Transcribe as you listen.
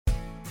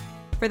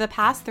For the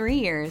past 3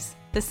 years,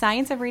 the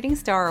Science of Reading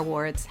Star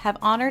Awards have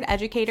honored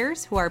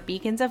educators who are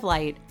beacons of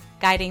light,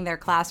 guiding their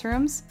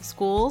classrooms,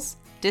 schools,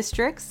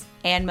 districts,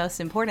 and most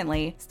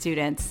importantly,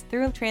 students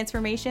through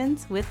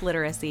transformations with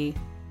literacy.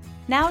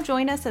 Now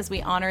join us as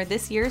we honor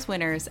this year's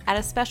winners at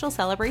a special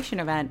celebration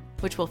event,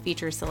 which will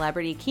feature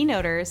celebrity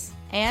keynoters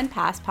and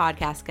past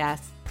podcast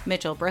guests.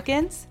 Mitchell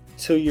Brookins.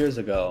 2 years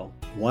ago,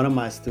 one of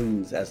my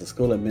students as a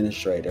school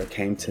administrator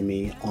came to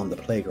me on the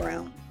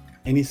playground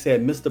and he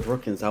said, "Mr.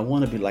 Brookins, I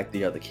want to be like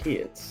the other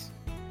kids."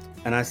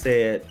 And I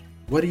said,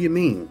 "What do you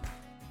mean?"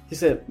 He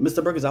said,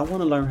 "Mr. Brookins, I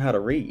want to learn how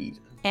to read."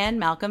 And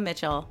Malcolm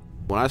Mitchell.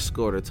 When I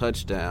scored a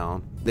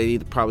touchdown,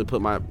 they'd probably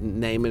put my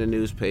name in the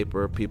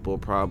newspaper. People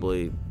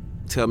probably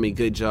tell me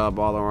good job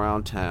all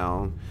around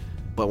town.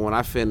 But when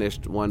I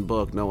finished one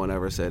book, no one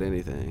ever said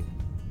anything.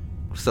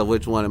 So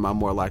which one am I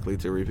more likely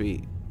to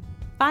repeat?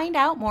 Find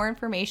out more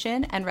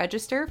information and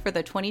register for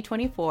the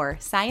 2024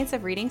 Science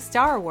of Reading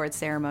Star Awards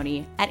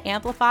ceremony at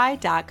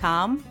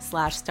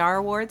amplify.com/Star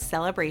Awards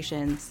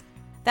celebrations.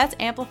 That's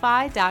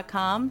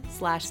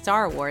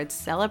amplify.com/Star Awards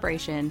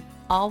celebration,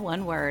 all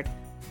one word.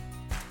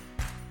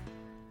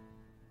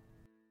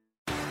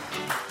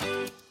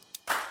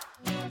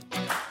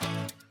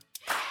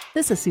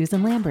 This is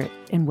Susan Lambert,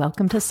 and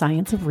welcome to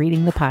Science of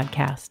Reading, the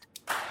podcast.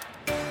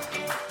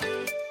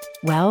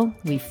 Well,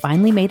 we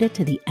finally made it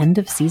to the end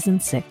of Season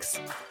 6.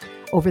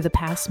 Over the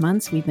past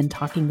months, we've been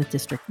talking with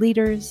district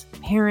leaders,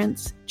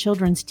 parents,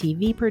 children's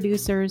TV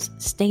producers,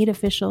 state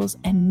officials,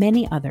 and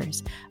many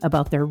others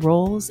about their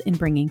roles in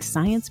bringing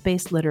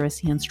science-based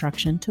literacy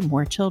instruction to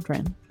more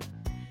children.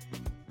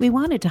 We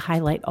wanted to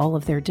highlight all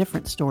of their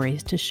different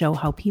stories to show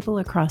how people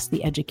across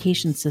the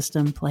education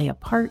system play a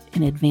part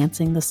in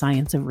advancing the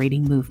science of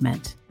reading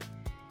movement.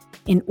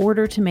 In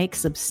order to make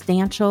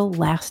substantial,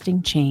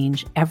 lasting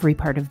change, every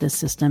part of this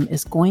system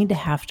is going to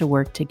have to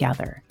work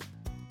together.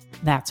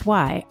 That's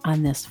why,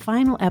 on this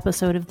final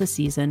episode of the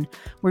season,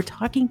 we're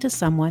talking to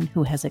someone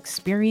who has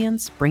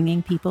experience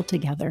bringing people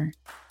together.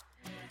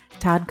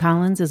 Todd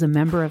Collins is a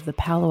member of the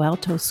Palo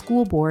Alto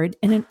School Board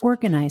and an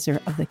organizer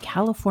of the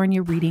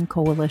California Reading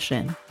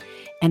Coalition.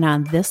 And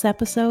on this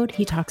episode,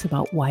 he talks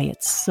about why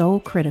it's so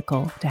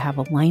critical to have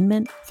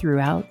alignment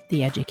throughout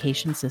the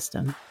education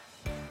system.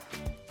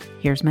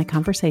 Here's my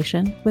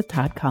conversation with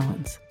Todd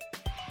Collins.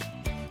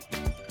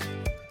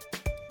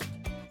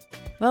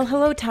 Well,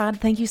 hello, Todd.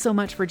 Thank you so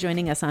much for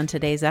joining us on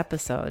today's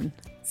episode.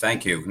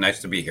 Thank you.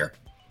 Nice to be here.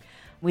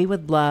 We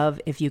would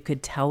love if you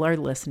could tell our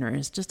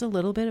listeners just a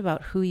little bit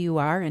about who you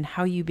are and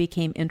how you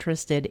became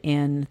interested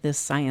in this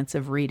science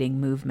of reading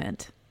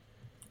movement.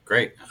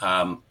 Great.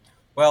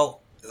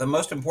 Well, the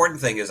most important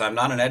thing is I'm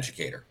not an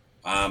educator.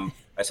 I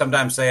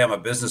sometimes say I'm a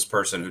business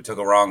person who took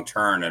a wrong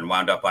turn and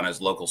wound up on his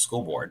local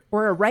school board.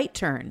 Or a right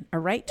turn.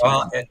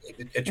 Well,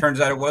 it turns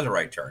out it was a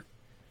right turn.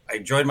 I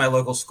joined my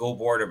local school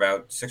board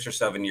about 6 or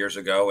 7 years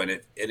ago,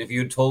 and if you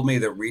had told me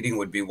that reading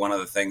would be one of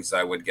the things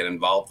I would get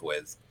involved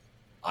with,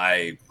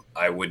 I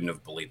wouldn't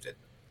have believed it.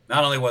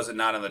 Not only was it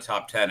not in the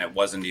top 10, it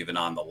wasn't even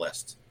on the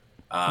list.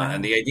 Wow.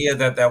 And the idea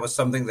that that was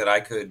something that I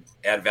could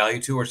add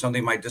value to or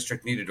something my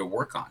district needed to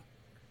work on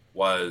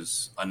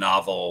was a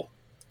novel.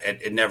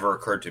 It never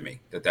occurred to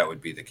me that that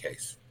would be the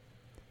case.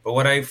 But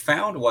what I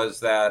found was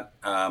that,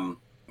 I'm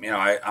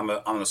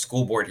on the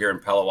school board here in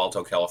Palo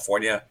Alto,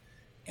 California,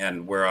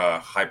 and we're a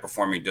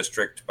high-performing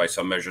district. By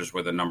some measures,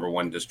 we're the number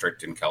one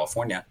district in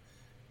California.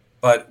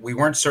 But we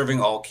weren't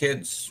serving all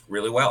kids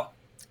really well.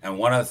 And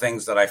one of the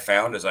things that I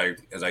found as I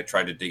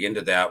tried to dig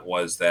into that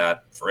was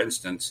that, for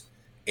instance,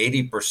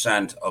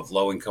 80% of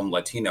low-income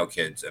Latino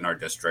kids in our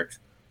district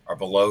are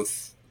below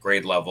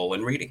grade level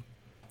in reading.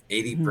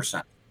 80%.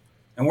 Mm-hmm.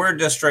 And we're a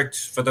district,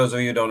 for those of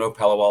you who don't know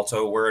Palo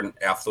Alto, we're an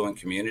affluent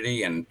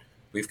community, and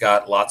we've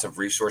got lots of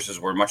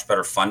resources. We're much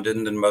better funded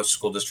than most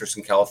school districts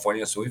in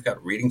California. So we've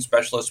got reading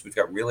specialists. We've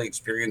got really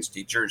experienced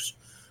teachers.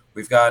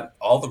 We've got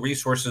all the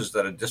resources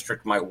that a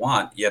district might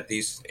want, yet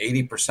these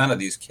 80% of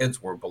these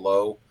kids were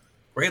below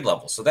grade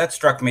level. So that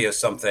struck me as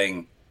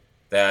something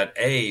that,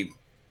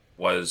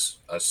 was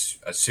a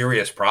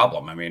serious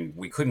problem. I mean,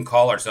 we couldn't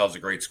call ourselves a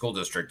great school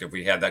district if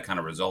we had that kind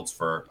of results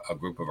for a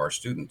group of our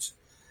students.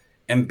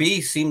 And B,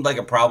 seemed like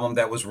a problem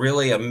that was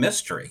really a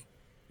mystery.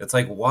 It's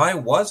like, why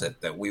was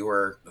it that we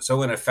were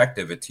so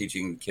ineffective at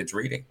teaching kids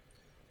reading?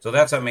 So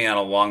that set me on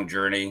a long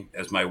journey.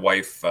 As my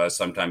wife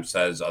sometimes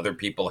says, other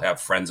people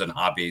have friends and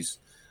hobbies.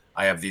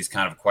 I have these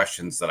kind of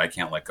questions that I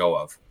can't let go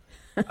of.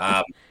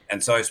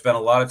 And so I spent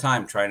a lot of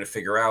time trying to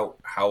figure out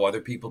how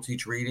other people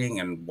teach reading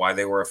and why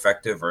they were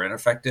effective or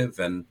ineffective.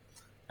 And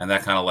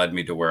that kind of led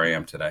me to where I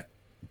am today.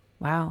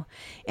 Wow.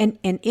 And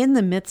in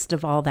the midst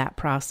of all that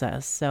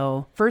process,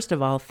 so first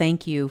of all,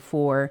 thank you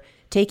for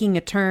taking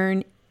a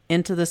turn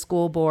into the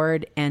school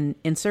board and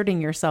inserting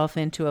yourself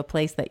into a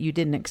place that you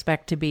didn't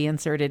expect to be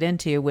inserted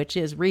into, which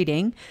is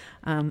reading,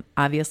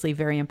 obviously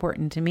very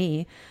important to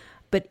me.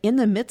 But in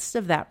the midst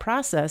of that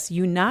process,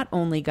 you not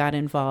only got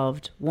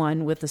involved,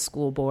 one, with the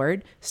school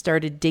board,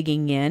 started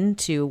digging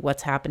into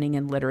what's happening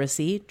in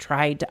literacy,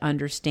 tried to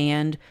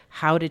understand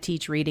how to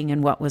teach reading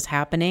and what was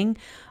happening,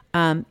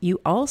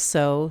 You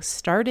also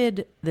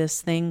started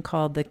this thing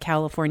called the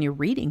California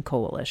Reading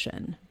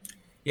Coalition.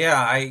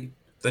 Yeah,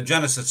 the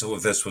genesis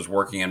of this was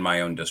working in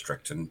my own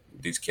district and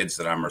these kids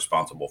that I'm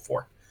responsible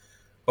for.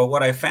 But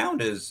what I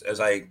found is, as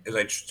I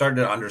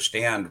started to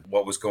understand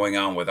what was going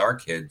on with our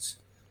kids,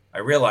 I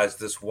realized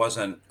this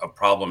wasn't a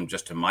problem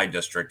just in my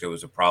district. It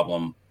was a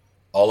problem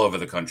all over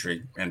the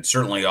country and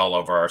certainly all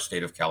over our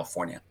state of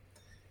California.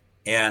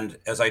 And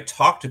as I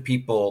talked to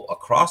people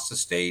across the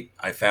state,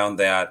 I found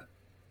that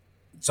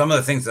some of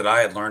the things that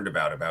I had learned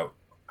about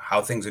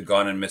how things had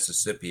gone in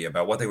Mississippi,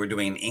 about what they were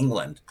doing in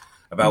England,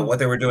 about what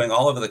they were doing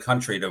all over the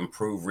country to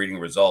improve reading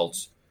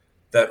results,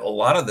 that a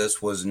lot of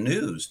this was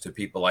news to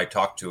people I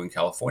talked to in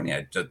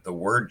California. The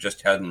word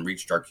just hadn't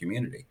reached our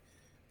community.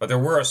 But there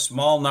were a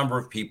small number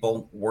of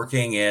people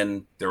working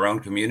in their own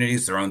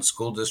communities, their own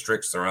school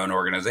districts, their own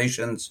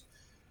organizations,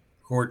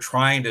 who were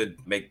trying to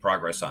make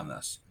progress on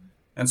this.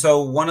 And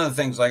so one of the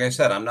things, like I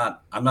said, I'm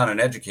not an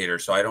educator,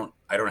 so I don't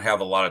have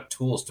a lot of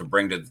tools to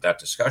bring to that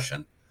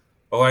discussion.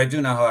 But I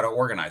do know how to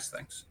organize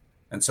things.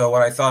 And so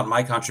what I thought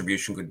my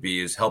contribution could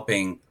be is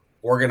helping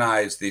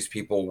organize these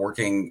people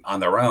working on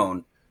their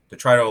own to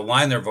try to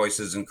align their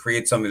voices and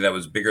create something that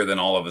was bigger than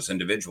all of us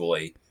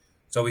individually,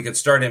 so we could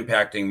start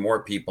impacting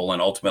more people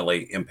and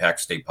ultimately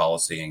impact state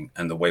policy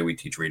and the way we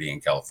teach reading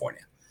in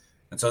California.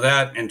 And so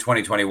that in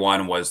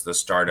 2021 was the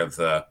start of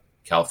the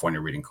California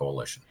Reading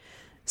Coalition.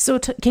 So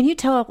can you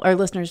tell our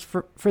listeners,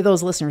 for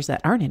those listeners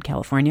that aren't in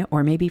California,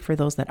 or maybe for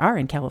those that are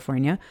in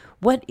California,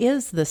 what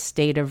is the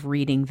state of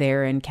reading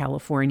there in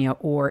California,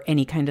 or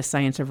any kind of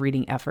science of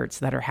reading efforts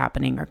that are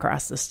happening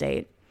across the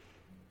state?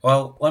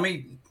 Well, let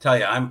me tell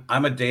you,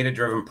 I'm a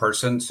data-driven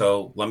person,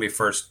 so let me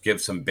first give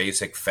some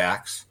basic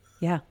facts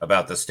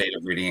about the state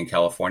of reading in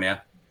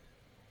California.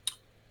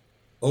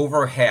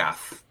 Over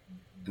half,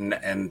 and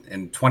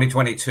in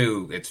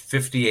 2022, it's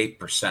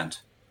 58%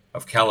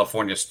 of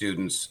California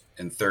students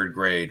in third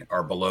grade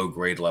are below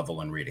grade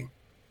level in reading.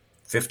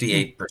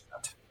 58%.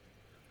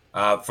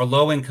 For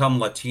low-income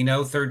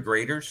Latino third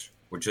graders,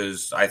 which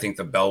is, I think,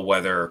 the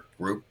bellwether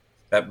group,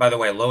 that, by the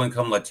way,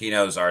 low-income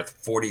Latinos are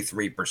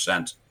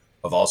 43%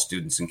 of all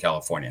students in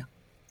California.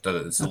 So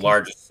it's the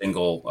largest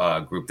single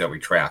group that we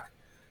track.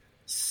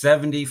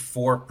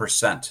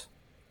 74%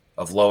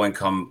 of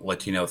low-income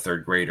Latino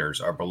third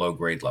graders are below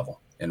grade level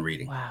in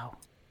reading. Wow.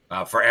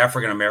 For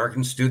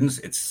African-American students,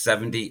 it's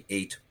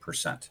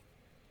 78%.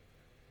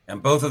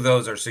 And both of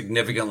those are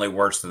significantly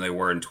worse than they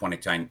were in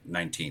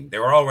 2019. They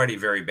were already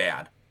very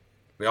bad.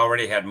 We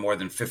already had more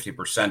than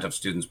 50% of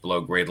students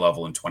below grade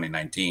level in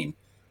 2019,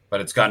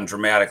 but it's gotten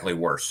dramatically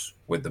worse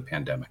with the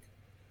pandemic.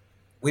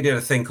 We did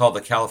a thing called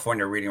the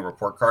California Reading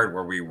Report Card,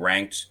 where we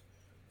ranked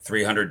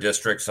 300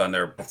 districts on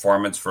their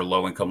performance for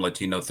low-income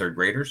Latino third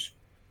graders.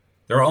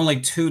 There are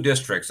only 2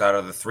 districts out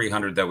of the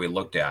 300 that we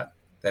looked at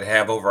that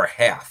have over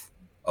half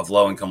of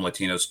low-income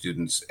Latino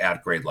students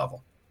at grade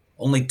level.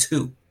 Only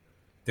 2.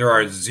 There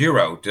are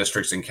 0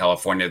 districts in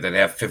California that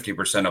have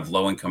 50% of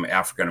low-income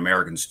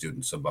African-American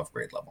students above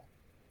grade level.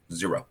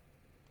 0.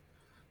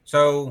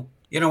 So,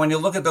 when you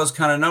look at those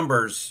kind of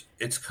numbers,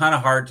 it's kind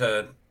of hard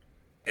to...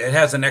 It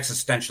has an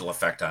existential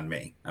effect on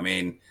me. I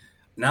mean,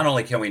 not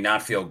only can we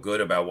not feel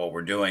good about what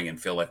we're doing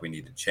and feel like we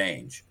need to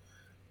change,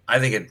 I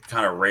think it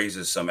kind of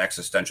raises some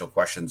existential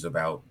questions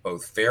about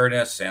both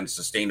fairness and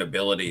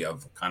sustainability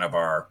of kind of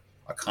our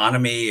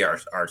economy,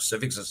 our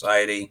civic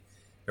society.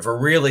 If we're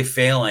really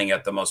failing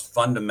at the most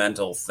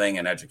fundamental thing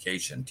in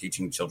education,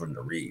 teaching children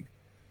to read,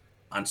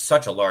 on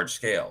such a large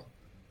scale,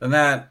 then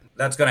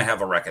that's going to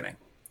have a reckoning.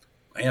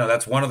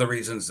 That's one of the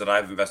reasons that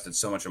I've invested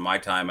so much of my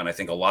time, and I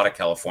think a lot of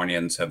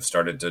Californians have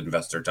started to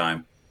invest their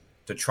time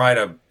to try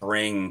to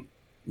bring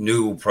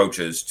new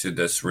approaches to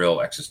this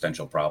real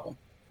existential problem.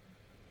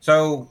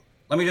 So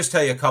let me just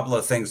tell you a couple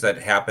of things that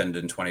happened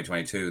in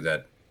 2022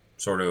 that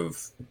sort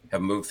of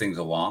have moved things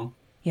along.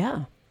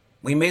 Yeah.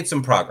 We made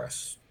some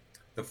progress.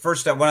 The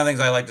first step, one of the things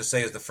I like to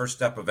say is the first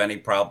step of any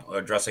problem,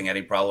 addressing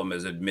any problem,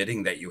 is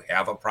admitting that you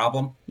have a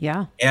problem.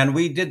 Yeah. And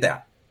we did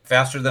that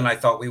faster than I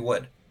thought we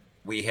would.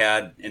 We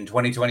had, in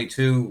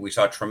 2022, we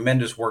saw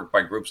tremendous work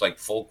by groups like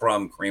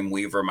Fulcrum, Kareem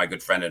Weaver, my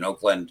good friend in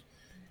Oakland,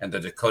 and the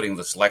Decoding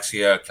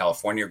Dyslexia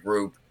California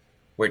group,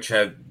 which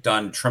have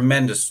done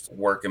tremendous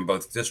work in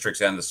both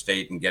districts and the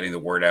state in getting the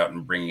word out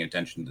and bringing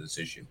attention to this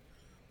issue.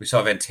 We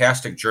saw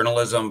fantastic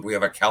journalism. We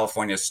have a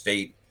California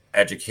State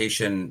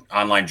education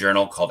online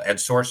journal called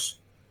EdSource,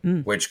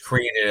 which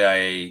created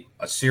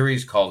a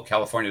series called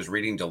California's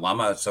Reading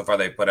Dilemma. So far,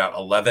 they put out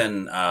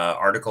 11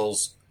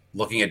 articles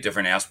looking at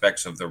different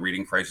aspects of the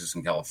reading crisis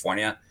in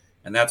California.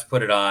 And that's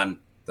put it on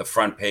the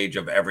front page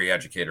of every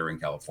educator in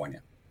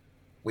California.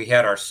 We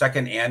had our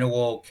second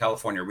annual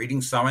California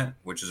Reading Summit,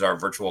 which is our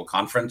virtual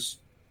conference.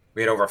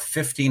 We had over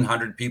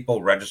 1,500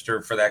 people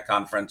registered for that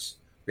conference.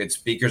 We had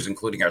speakers,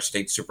 including our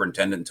state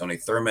superintendent, Tony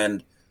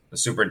Thurmond, the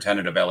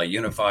superintendent of LA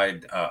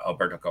Unified,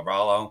 Alberto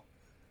Carvalho.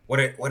 What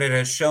it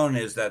has shown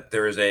is that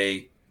there is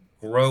a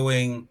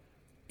growing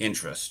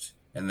interest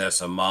in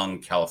this among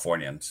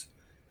Californians,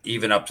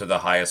 even up to the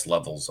highest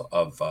levels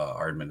of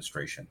our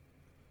administration.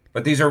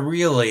 But these are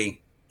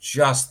really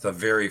just the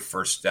very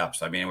first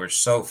steps. I mean,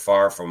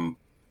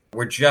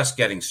 we're just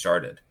getting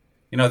started.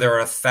 There are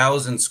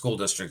 1,000 school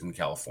districts in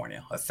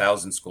California,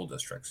 1,000 school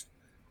districts.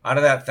 Out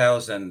of that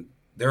 1,000,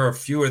 there are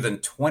fewer than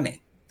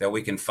 20 that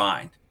we can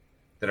find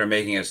that are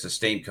making a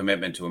sustained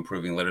commitment to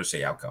improving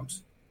literacy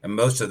outcomes. And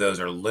most of those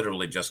are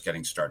literally just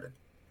getting started.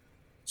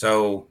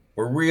 So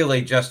we're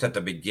really just at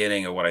the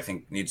beginning of what I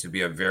think needs to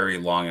be a very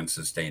long and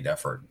sustained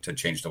effort to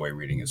change the way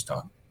reading is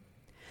taught.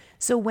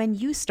 So when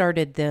you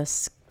started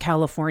this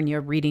California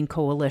Reading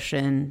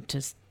Coalition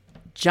to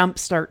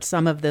jumpstart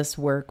some of this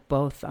work,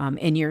 both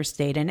in your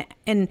state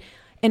and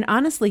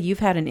honestly, you've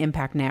had an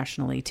impact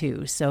nationally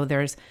too. So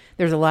there's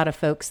a lot of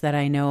folks that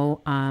I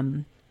know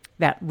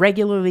that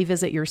regularly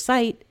visit your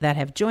site that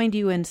have joined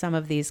you in some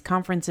of these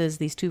conferences,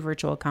 these 2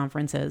 virtual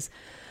conferences.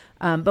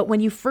 But when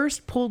you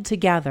first pulled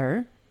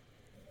together,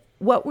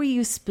 what were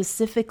you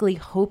specifically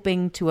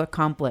hoping to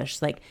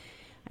accomplish? Like,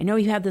 I know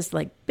you had this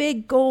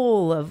big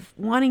goal of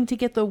wanting to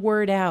get the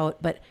word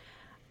out, but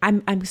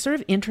I'm sort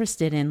of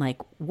interested in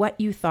what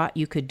you thought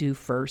you could do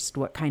first,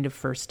 what kind of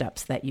first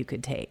steps that you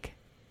could take.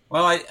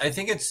 Well, I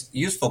think it's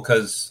useful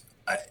because,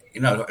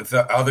 if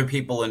there are other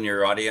people in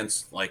your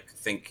audience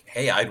think,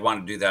 hey, I'd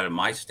want to do that in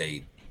my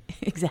state.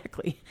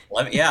 Exactly.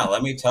 Let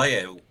me tell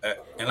you,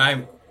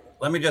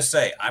 let me just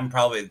say, I'm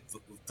probably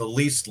the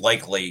least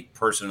likely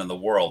person in the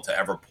world to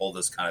ever pull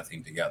this kind of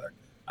thing together.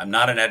 I'm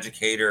not an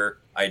educator.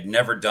 I'd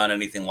never done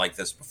anything like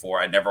this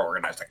before. I'd never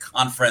organized a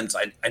conference.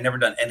 I'd never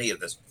done any of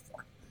this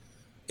before.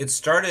 It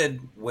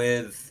started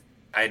with,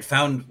 I had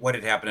found what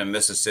had happened in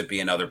Mississippi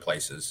and other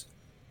places.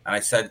 And I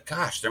said,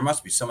 gosh, there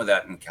must be some of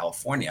that in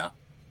California.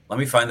 Let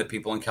me find the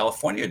people in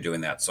California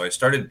doing that. So I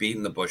started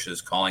beating the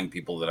bushes, calling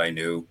people that I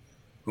knew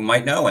who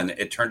might know. And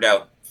it turned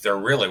out there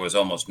really was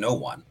almost no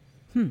one.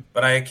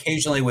 But I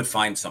occasionally would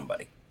find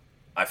somebody.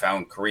 I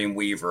found Kareem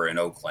Weaver in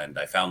Oakland.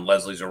 I found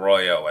Leslie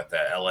Arroyo at the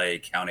LA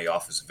County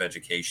Office of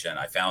Education.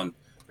 I found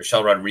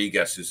Rochelle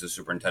Rodriguez, who's the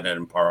superintendent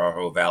in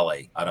Pajaro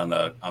Valley out on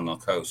the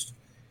coast.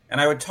 And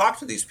I would talk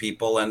to these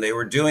people, and they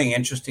were doing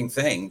interesting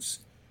things.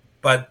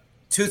 But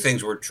 2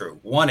 things were true.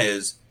 One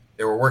is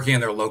they were working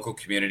in their local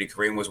community.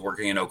 Kareem was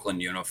working in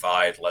Oakland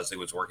Unified. Leslie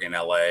was working in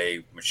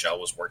LA. Michelle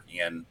was working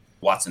in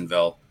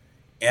Watsonville.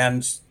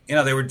 And,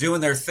 they were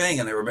doing their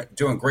thing and they were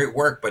doing great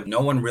work, but no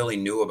one really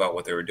knew about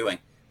what they were doing.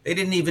 They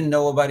didn't even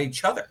know about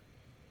each other.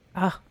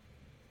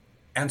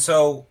 And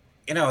so,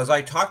 as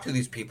I talked to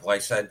these people, I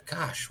said,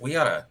 gosh,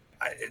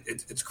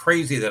 it's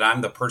crazy that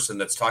I'm the person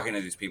that's talking to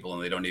these people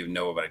and they don't even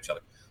know about each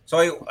other.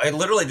 So I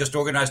literally just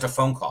organized a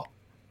phone call.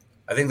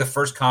 I think the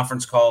first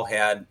conference call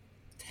had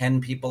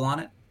 10 people on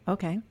it.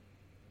 Okay.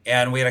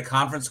 And we had a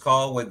conference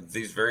call with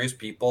these various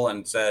people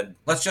and said,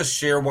 let's just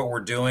share what we're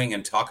doing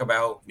and talk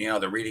about,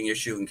 the reading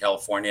issue in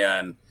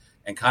California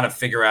and kind of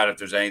figure out if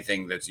there's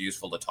anything that's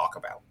useful to talk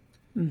about.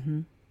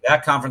 Mm-hmm.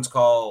 That conference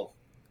call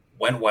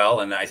went well.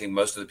 And I think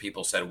most of the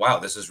people said, wow,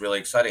 this is really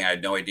exciting. I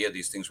had no idea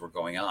these things were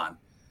going on.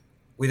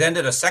 We then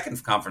did a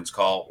second conference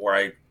call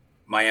where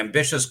my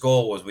ambitious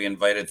goal was we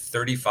invited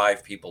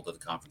 35 people to the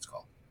conference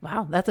call.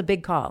 Wow, that's a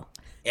big call.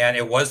 And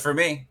it was for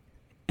me.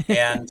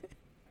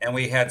 And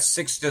we had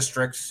 6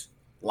 districts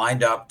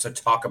lined up to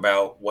talk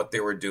about what they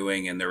were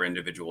doing in their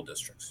individual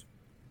districts.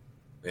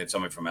 We had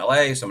somebody from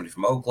LA, somebody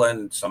from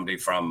Oakland, somebody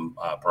from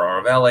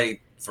Pajaro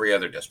Valley, 3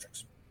 other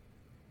districts.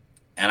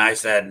 And I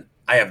said,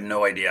 I have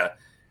no idea.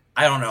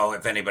 I don't know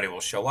if anybody will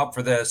show up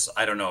for this.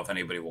 I don't know if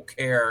anybody will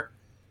care.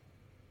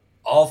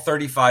 All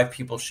 35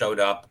 people showed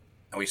up,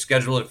 and we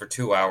scheduled it for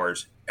 2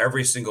 hours.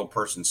 Every single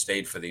person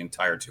stayed for the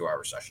entire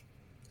 2-hour session.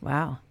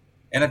 Wow.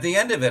 And at the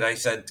end of it, I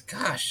said,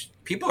 gosh,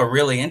 people are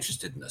really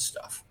interested in this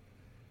stuff.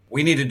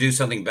 We need to do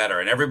something better.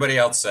 And everybody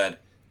else said,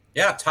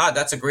 yeah, Todd,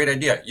 that's a great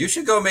idea. You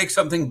should go make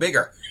something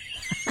bigger.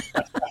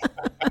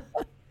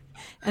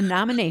 A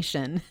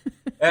nomination.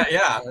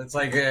 Yeah. It's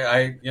like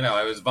I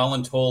was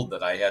voluntold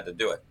that I had to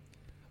do it.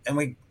 And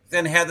we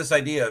then had this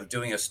idea of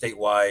doing a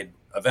statewide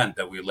event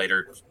that we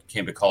later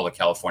came to call the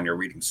California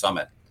Reading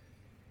Summit.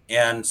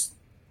 And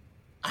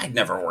I'd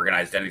never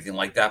organized anything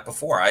like that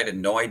before. I had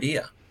no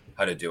idea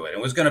how to do it. It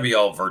was going to be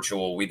all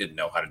virtual. We didn't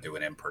know how to do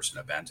an in-person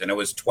event. And it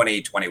was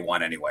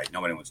 2021 anyway.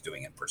 Nobody was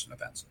doing in-person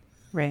events.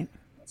 Right.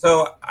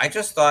 So I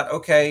just thought,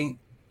 okay,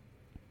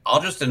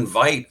 I'll just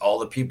invite all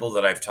the people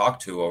that I've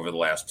talked to over the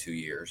last 2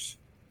 years.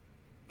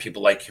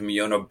 People like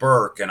Himiona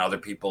Burke and other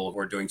people who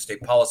are doing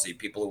state policy,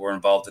 people who were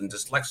involved in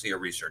dyslexia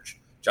research.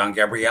 John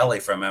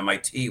Gabrielli from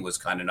MIT was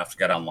kind enough to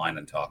get online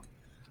and talk.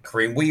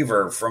 Kareem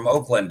Weaver from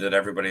Oakland that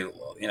everybody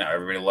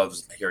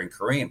loves hearing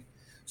Kareem.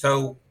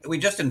 So we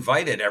just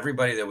invited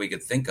everybody that we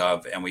could think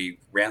of, and we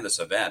ran this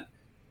event.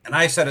 And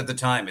I said at the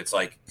time, it's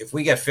like, if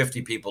we get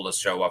 50 people to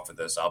show up for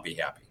this, I'll be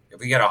happy. If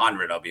we get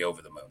 100, I'll be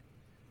over the moon.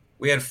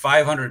 We had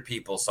 500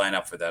 people sign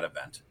up for that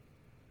event.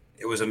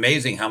 It was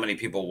amazing how many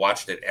people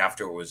watched it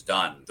after it was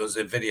done. Those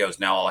videos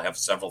now all have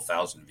several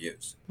thousand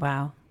views.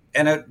 Wow.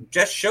 And it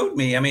just showed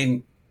me,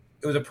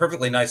 it was a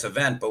perfectly nice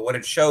event, but what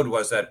it showed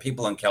was that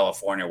people in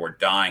California were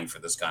dying for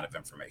this kind of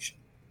information.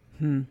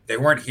 They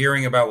weren't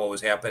hearing about what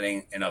was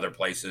happening in other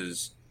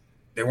places.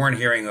 they weren't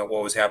hearing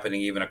what was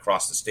happening even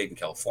across the state in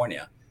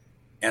California.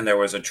 And there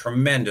was a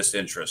tremendous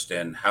interest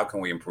in how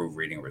can we improve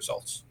reading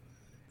results.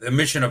 The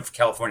mission of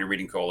California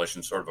Reading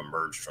Coalition sort of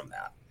emerged from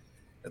that.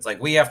 It's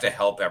like we have to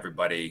help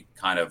everybody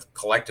kind of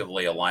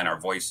collectively align our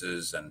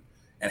voices and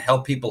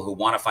help people who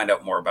want to find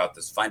out more about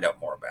this find out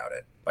more about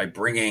it by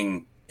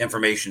bringing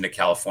information to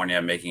California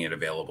and making it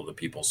available to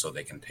people so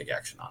they can take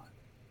action on it.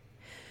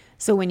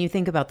 So when you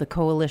think about the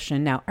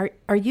coalition now,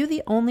 are you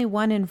the only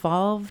one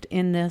involved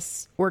in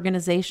this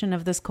organization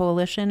of this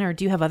coalition, or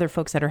do you have other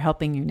folks that are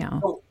helping you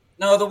now?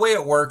 No, the way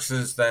it works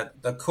is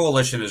that the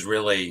coalition is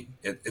really,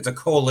 it's a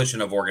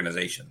coalition of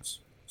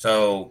organizations.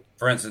 So,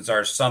 for instance,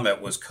 our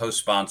summit was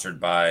co-sponsored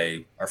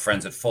by our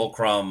friends at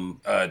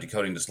Fulcrum,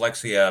 Decoding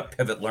Dyslexia,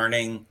 Pivot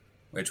Learning,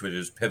 which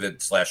is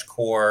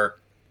Pivot/Core,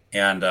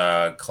 and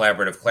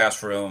Collaborative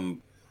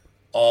Classroom,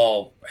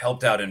 all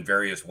helped out in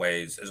various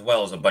ways, as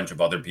well as a bunch of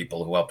other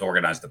people who helped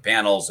organize the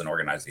panels and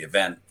organize the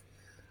event.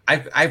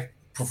 I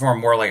perform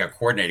more like a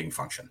coordinating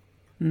function.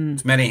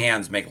 It's many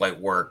hands make light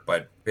work,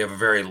 but we have a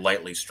very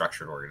lightly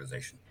structured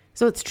organization.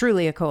 So it's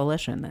truly a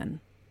coalition then?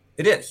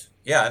 It is.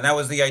 Yeah. And that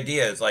was the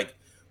idea. Is like,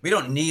 we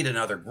don't need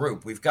another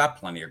group. We've got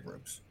plenty of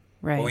groups.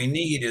 Right. What we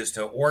need is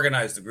to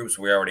organize the groups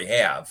we already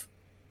have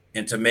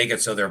and to make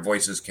it so their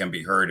voices can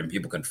be heard and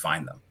people can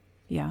find them.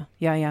 Yeah.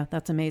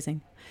 That's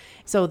amazing.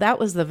 So that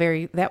was the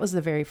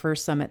very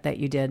first summit that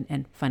you did.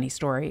 And funny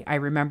story, I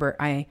remember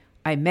I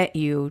met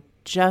you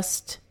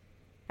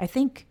I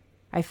think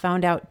I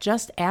found out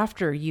just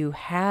after you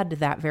had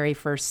that very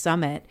first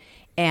summit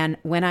and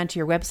went onto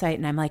your website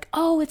and I'm like,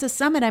 oh, it's a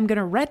summit. I'm going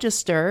to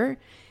register.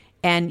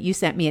 And you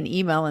sent me an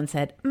email and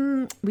said,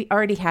 we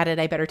already had it.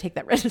 I better take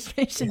that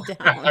registration down.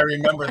 I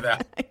remember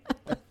that.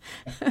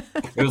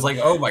 It was like,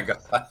 oh my God,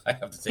 I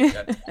have to take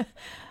that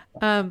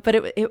down.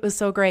 But it was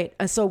so great.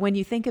 So when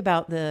you think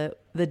about the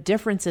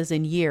differences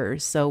in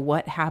years, so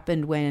what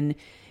happened when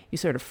you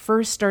sort of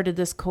first started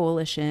this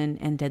coalition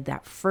and did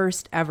that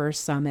first ever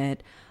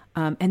summit,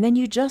 and then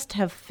you just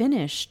have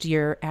finished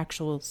your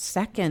actual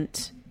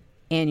second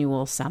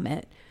annual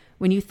summit.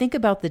 When you think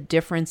about the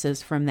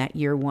differences from that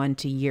year one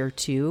to year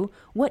two,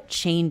 what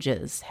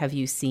changes have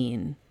you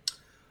seen?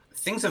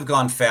 Things have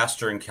gone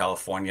faster in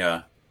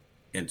California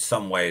in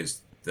some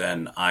ways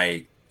than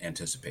I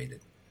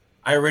anticipated.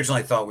 I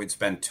originally thought we'd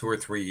spend 2 or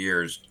 3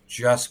 years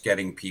just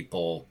getting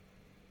people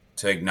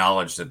to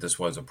acknowledge that this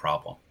was a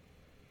problem.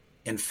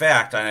 In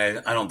fact, I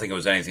don't think it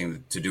was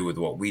anything to do with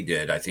what we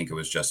did. I think it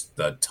was just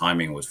the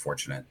timing was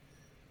fortunate.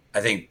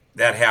 I think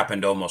that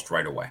happened almost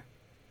right away.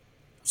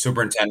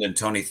 Superintendent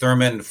Tony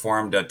Thurmond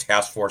formed a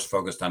task force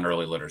focused on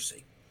early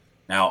literacy.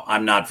 Now,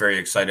 I'm not very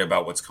excited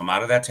about what's come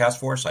out of that task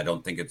force. I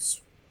think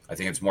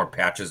it's more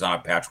patches on a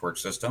patchwork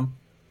system.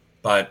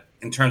 But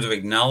in terms of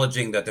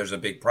acknowledging that there's a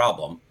big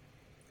problem,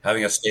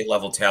 having a state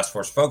level task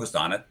force focused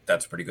on it,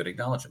 that's pretty good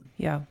acknowledgement.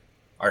 Yeah.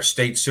 Our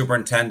state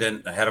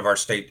superintendent, head of our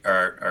state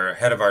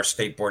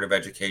board of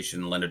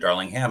education, Linda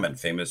Darling Hammond,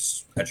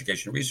 famous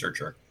education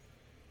researcher,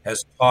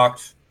 has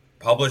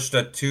published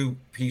a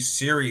 2-piece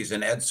series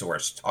in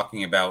EdSource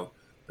talking about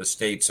the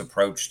state's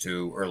approach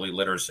to early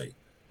literacy,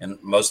 and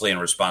mostly in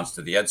response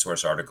to the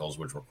EdSource articles,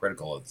 which were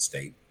critical of the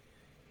state,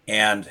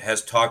 and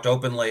has talked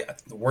openly,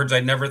 words I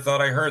never thought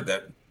I heard,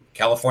 that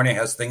California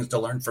has things to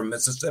learn from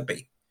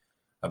Mississippi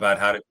about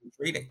how to teach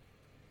reading.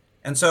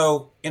 And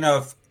so,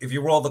 if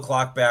you roll the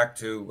clock back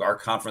to our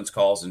conference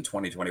calls in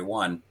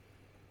 2021,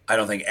 I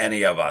don't think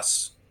any of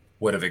us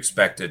would have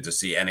expected to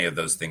see any of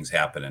those things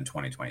happen in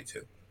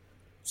 2022.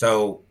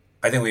 So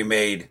I think we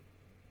made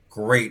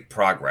great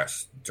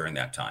progress during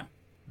that time.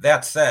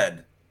 That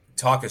said,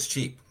 talk is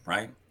cheap,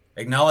 right?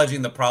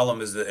 Acknowledging the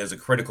problem is a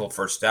critical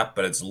first step,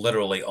 but it's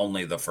literally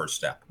only the first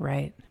step.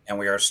 Right. And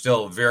we are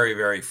still very,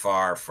 very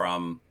far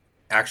from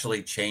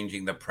actually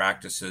changing the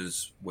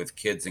practices with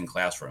kids in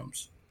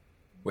classrooms,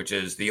 which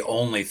is the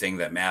only thing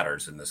that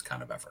matters in this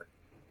kind of effort.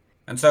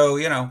 And so,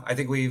 I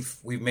think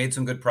we've made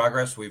some good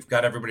progress. We've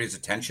got everybody's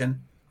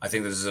attention. I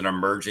think this is an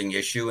emerging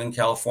issue in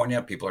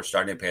California. People are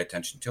starting to pay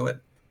attention to it.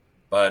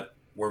 But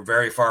we're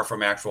very far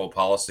from actual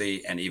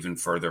policy and even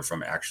further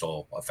from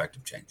actual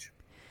effective change.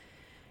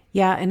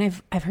 Yeah,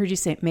 and I've heard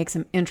you make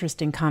some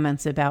interesting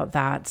comments about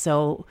that.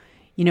 So,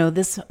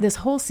 this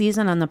whole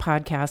season on the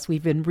podcast,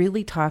 we've been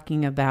really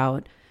talking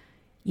about,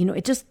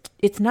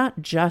 it's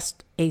not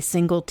just a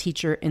single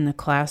teacher in the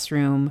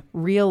classroom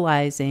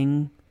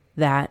realizing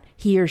that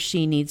he or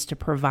she needs to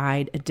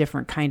provide a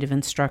different kind of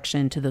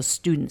instruction to the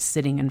students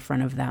sitting in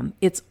front of them.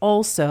 It's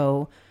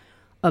also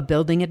a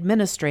building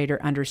administrator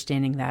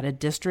understanding that, a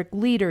district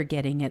leader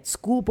getting it,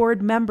 school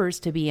board members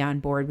to be on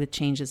board with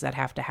changes that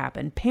have to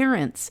happen,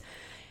 parents,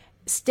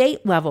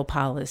 state level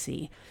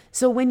policy.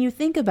 So when you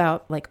think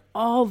about like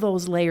all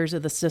those layers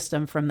of the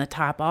system from the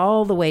top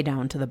all the way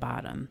down to the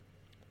bottom,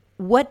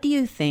 what do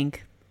you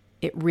think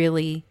it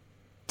really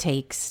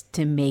takes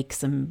to make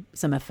some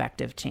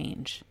effective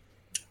change?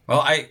 Well,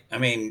 I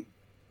think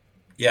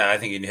you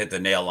hit the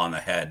nail on the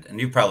head.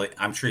 And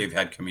I'm sure you've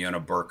had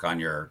Kamiona Burke on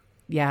your...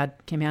 Yeah,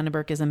 Kamiona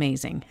Burke is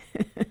amazing.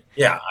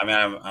 Yeah, I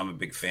mean, I'm a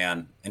big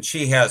fan. And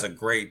she has a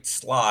great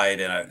slide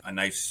and a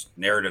nice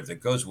narrative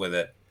that goes with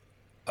it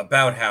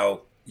about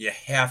how you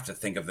have to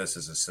think of this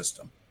as a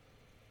system.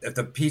 If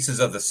the pieces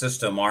of the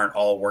system aren't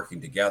all working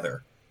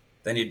together,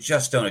 then you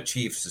just don't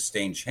achieve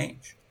sustained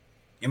change.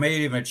 You may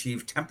even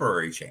achieve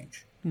temporary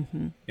change.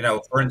 Mm-hmm.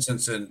 For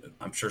instance,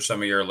 I'm sure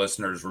some of your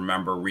listeners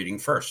remember Reading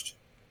First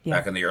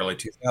back in the early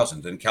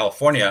 2000s. In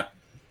California,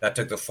 that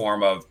took the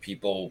form of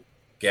people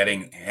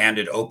getting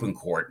handed open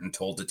court and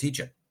told to teach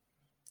it.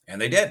 And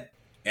they did.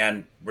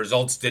 And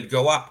results did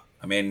go up.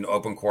 I mean,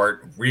 open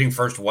court, Reading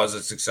First was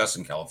a success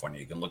in California.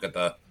 You can look at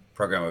the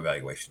program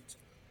evaluations.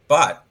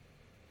 But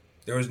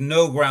there was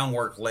no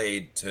groundwork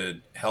laid to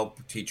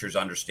help teachers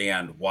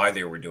understand why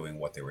they were doing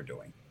what they were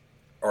doing,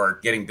 or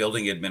getting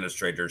building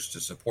administrators to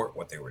support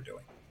what they were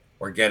doing,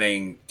 or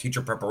getting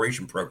teacher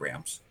preparation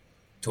programs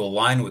to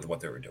align with what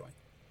they were doing.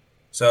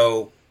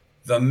 So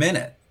the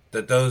minute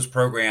that those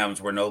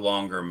programs were no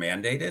longer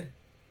mandated,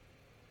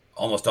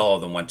 almost all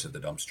of them went to the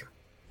dumpster.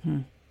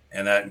 And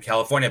that in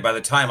California, by the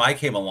time I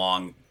came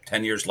along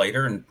 10 years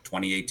later in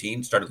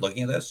 2018, started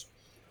looking at this,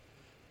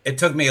 it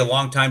took me a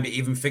long time to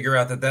even figure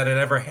out that had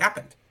ever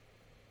happened.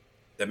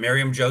 That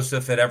Miriam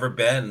Joseph had ever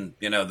been,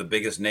 the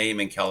biggest name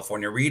in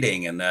California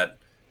reading, and that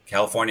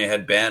California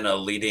had been a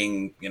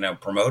leading,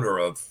 promoter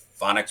of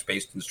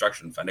phonics-based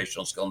instruction,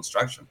 foundational skill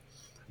instruction.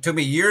 It took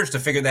me years to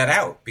figure that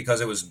out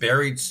because it was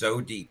buried so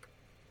deep,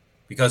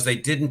 because they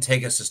didn't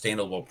take a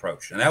sustainable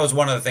approach. And that was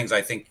one of the things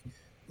I think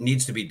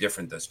needs to be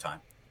different this time.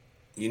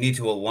 You need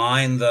to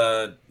align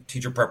the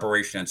teacher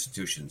preparation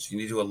institutions. You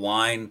need to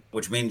align,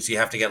 which means you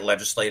have to get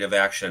legislative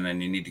action,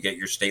 and you need to get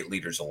your state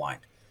leaders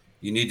aligned.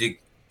 You need to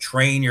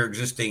train your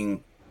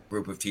existing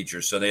group of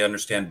teachers so they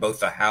understand both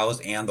the hows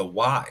and the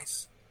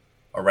whys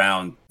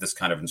around this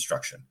kind of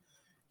instruction.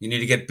 You need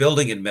to get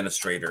building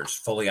administrators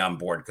fully on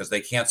board because they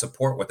can't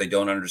support what they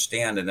don't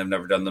understand and have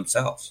never done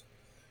themselves.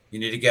 You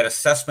need to get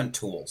assessment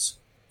tools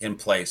in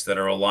place that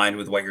are aligned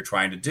with what you're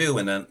trying to do,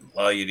 and then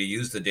allow you to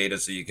use the data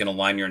so you can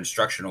align your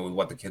instruction with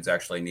what the kids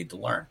actually need to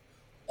learn.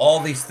 All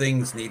these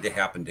things need to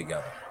happen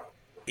together.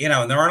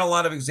 And there aren't a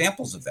lot of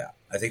examples of that.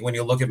 I think when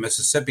you look at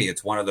Mississippi,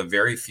 it's one of the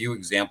very few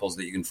examples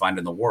that you can find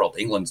in the world.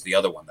 England's the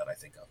other one that I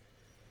think of,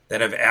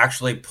 that have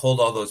actually pulled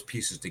all those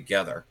pieces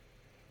together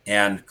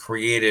and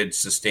created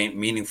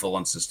meaningful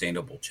and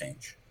sustainable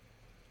change.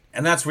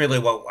 And that's really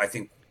what I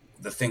think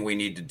the thing we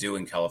need to do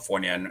in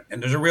California.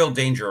 And there's a real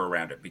danger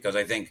around it, because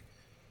I think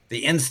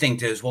the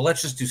instinct is, well,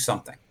 let's just do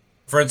something.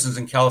 For instance,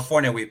 in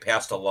California, we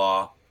passed a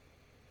law,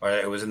 or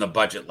it was in the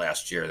budget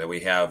last year, that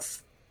we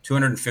have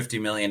 $250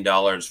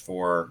 million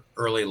for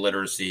early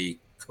literacy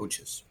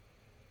coaches.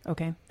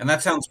 Okay. And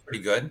that sounds pretty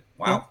good.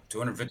 Wow,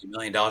 $250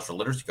 million for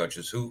literacy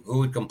coaches. Who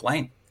would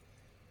complain?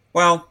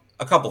 Well,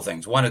 a couple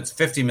things. One, it's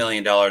 $50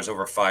 million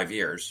over 5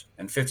 years,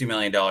 and $50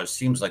 million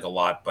seems like a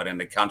lot, but in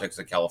the context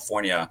of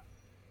California,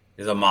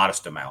 is a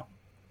modest amount.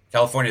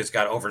 California's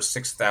got over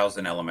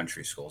 6,000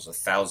 elementary schools,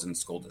 1,000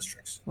 school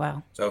districts.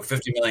 Wow. So $50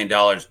 million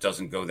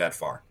doesn't go that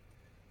far.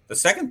 The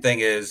second thing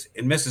is,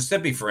 in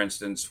Mississippi, for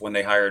instance, when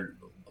they hired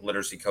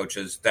literacy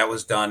coaches, that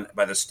was done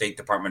by the State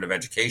Department of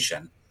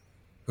Education,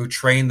 who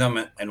trained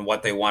them in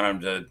what they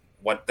want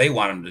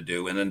them to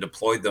do, and then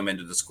deployed them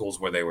into the schools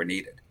where they were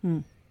needed.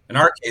 In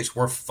our case,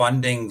 we're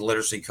funding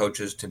literacy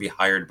coaches to be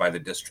hired by the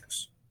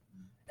districts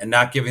and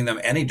not giving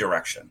them any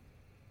direction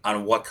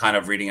on what kind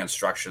of reading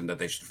instruction that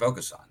they should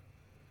focus on.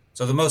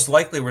 So the most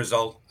likely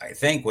result, I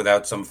think,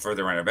 without some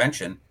further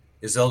intervention,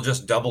 is they'll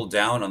just double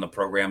down on the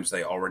programs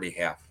they already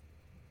have.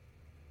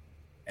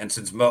 And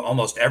since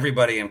almost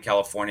everybody in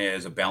California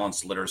is a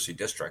balanced literacy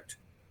district,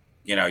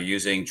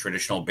 using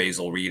traditional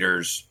Basel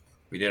readers,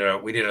 we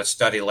did a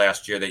study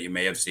last year that you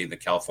may have seen, the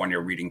California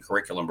Reading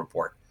Curriculum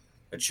Report,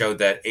 that showed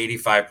that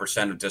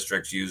 85% of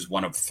districts use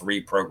one of three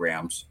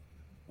programs,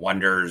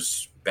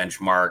 Wonders,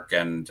 Benchmark,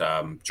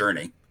 and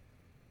Journey.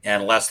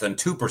 And less than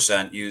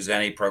 2% use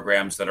any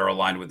programs that are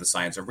aligned with the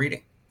science of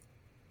reading.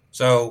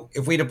 So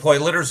if we deploy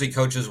literacy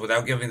coaches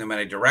without giving them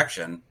any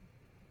direction,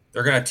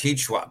 they're going to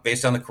teach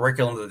based on the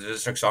curriculum that the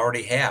districts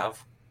already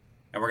have,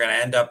 and we're going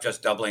to end up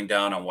just doubling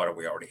down on what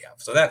we already have.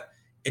 So that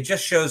it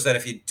just shows that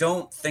if you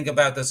don't think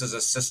about this as a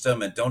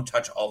system and don't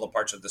touch all the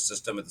parts of the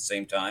system at the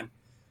same time,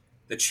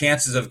 the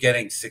chances of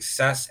getting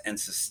success and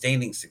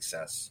sustaining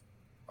success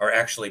are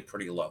actually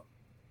pretty low.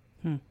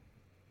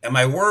 And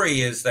my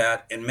worry is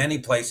that in many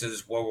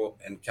places,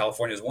 and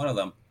California is one of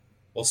them,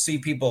 we'll see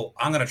people,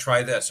 I'm going to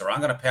try this, or I'm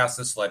going to pass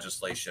this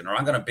legislation, or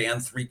I'm going to ban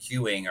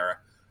 3Qing,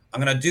 or I'm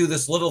going to do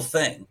this little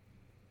thing,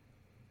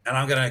 and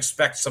I'm going to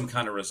expect some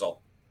kind of result.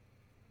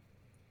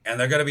 And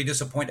they're going to be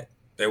disappointed.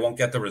 They won't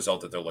get the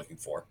result that they're looking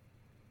for.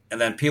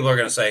 And then people are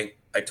going to say,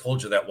 I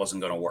told you that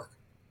wasn't going to work.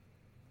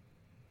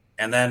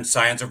 And then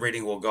science of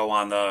reading will go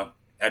on the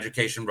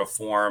education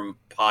reform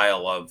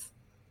pile of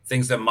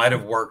things that might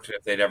have worked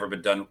if they'd ever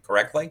been done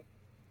correctly,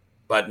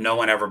 but no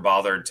one ever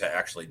bothered to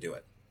actually do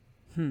it.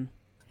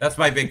 That's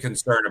my big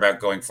concern about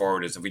going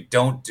forward, is if we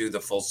don't do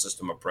the full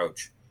system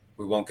approach,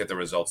 we won't get the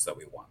results that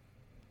we want.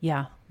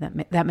 Yeah,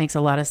 that makes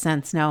a lot of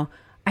sense. Now,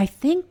 I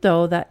think,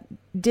 though, that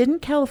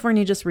Didn't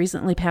California just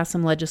recently pass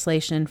some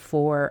legislation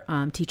for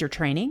teacher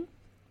training?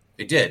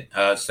 It did.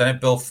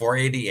 Senate Bill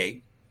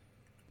 488,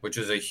 which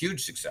is a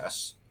huge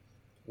success,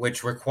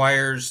 which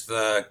requires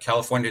the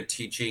California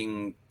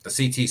Teaching, the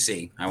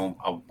CTC.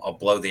 I'll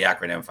blow the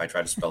acronym if I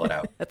try to spell it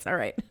out. That's all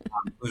right.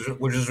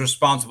 Which is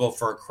responsible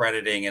for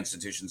accrediting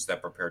institutions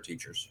that prepare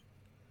teachers.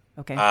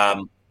 Okay.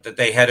 That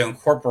they had to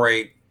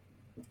incorporate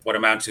what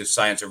amount to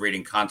science of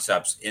reading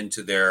concepts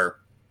into their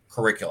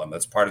curriculum.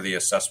 That's part of the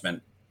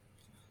assessment.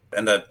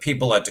 And the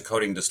people at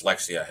Decoding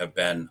Dyslexia have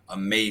been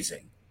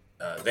amazing.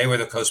 They were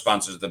the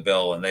co-sponsors of the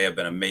bill, and they have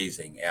been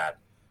amazing at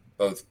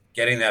both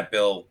getting that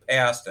bill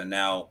passed and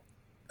now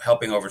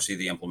helping oversee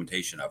the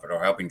implementation of it,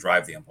 or helping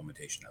drive the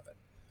implementation of it.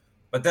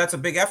 But that's a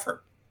big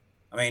effort.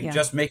 I mean,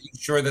 just making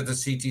sure that the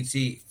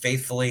CTC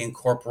faithfully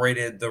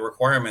incorporated the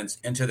requirements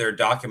into their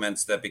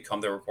documents that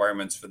become the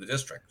requirements for the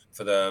district,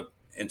 for the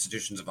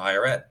institutions of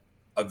higher ed,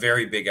 a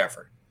very big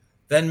effort.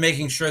 Then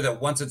making sure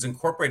that once it's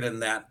incorporated in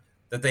that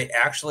they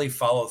actually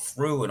follow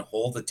through and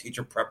hold the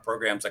teacher prep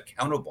programs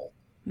accountable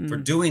for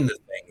doing the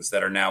things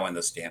that are now in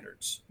the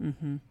standards.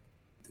 Mm-hmm.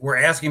 We're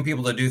asking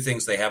people to do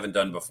things they haven't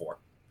done before.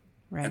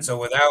 Right. And so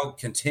without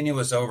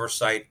continuous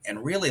oversight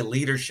and really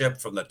leadership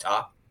from the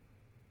top,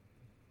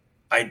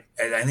 I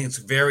think it's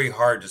very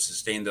hard to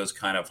sustain those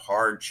kind of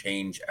hard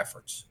change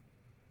efforts.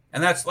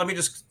 And that's, let me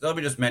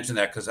just mention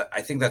that, because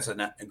I think that's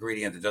an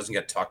ingredient that doesn't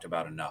get talked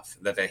about enough,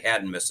 that they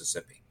had in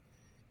Mississippi.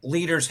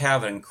 Leaders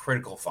have a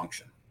critical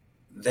function.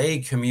 They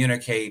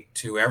communicate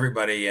to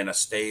everybody in a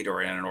state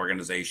or in an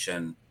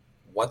organization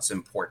what's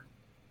important.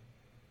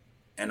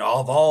 And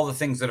all the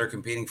things that are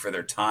competing for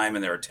their time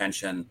and their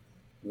attention,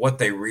 what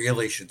they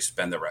really should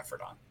spend their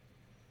effort on.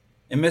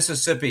 In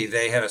Mississippi,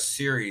 they had a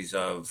series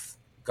of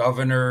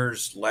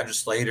governors,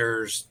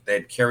 legislators. They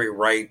had Kerry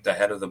Wright, the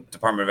head of the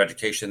Department of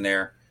Education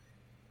there,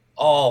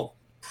 all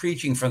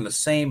preaching from the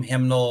same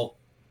hymnal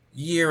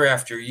year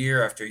after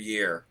year after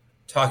year,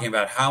 talking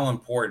about how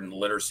important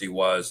literacy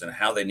was and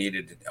how we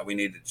needed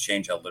to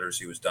change how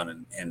literacy was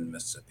done in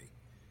Mississippi.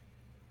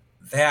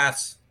 That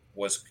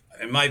was,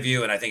 in my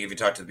view, and I think if you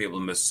talk to the people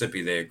in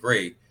Mississippi, they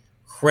agree,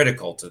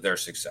 critical to their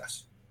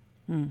success.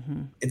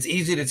 Mm-hmm. It's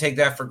easy to take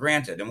that for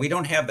granted, and we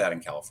don't have that in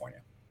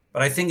California.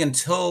 But I think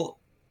until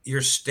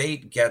your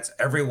state gets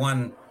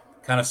everyone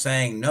kind of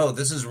saying, no,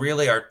 this is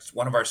really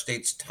one of our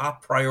state's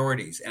top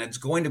priorities, and it's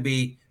going to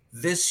be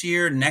this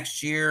year,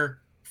 next year,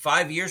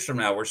 5 years from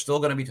now, we're still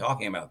going to be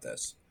talking about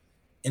this.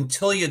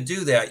 Until you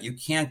do that, you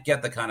can't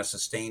get the kind of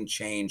sustained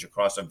change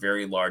across a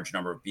very large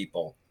number of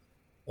people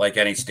like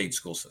any state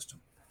school system.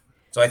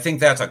 So I think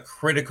that's a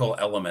critical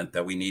element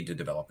that we need to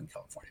develop in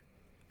California.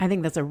 I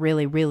think that's a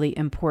really, really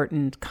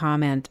important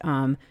comment,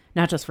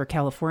 not just for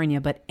California,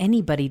 but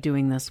anybody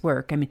doing this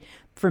work. I mean,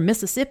 for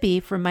Mississippi,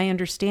 from my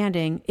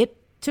understanding, it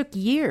took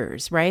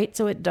years, right?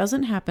 So it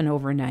doesn't happen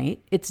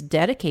overnight. It's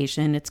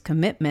dedication, it's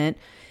commitment,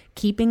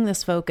 keeping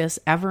this focus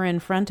ever in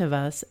front of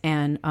us.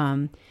 And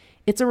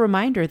it's a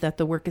reminder that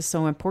the work is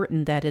so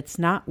important that it's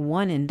not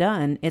one and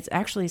done. It's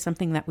actually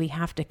something that we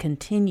have to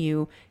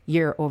continue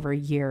year over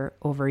year,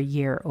 over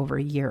year, over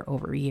year,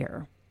 over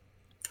year.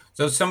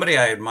 So somebody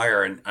I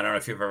admire, and I don't know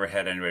if you've ever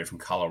had anybody from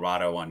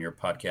Colorado on your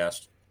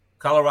podcast.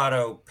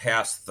 Colorado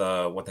passed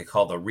what they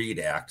call the READ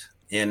Act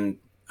in,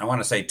 I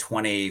want to say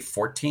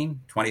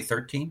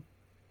 2013,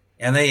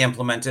 and they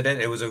implemented it.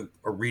 It was a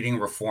reading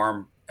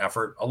reform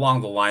effort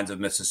along the lines of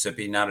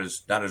Mississippi, not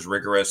as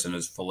rigorous and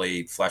as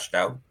fully fleshed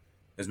out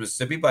as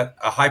Mississippi, but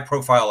a high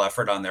profile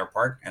effort on their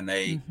part, and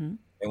they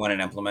went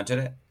and implemented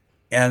it.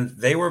 And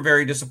they were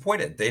very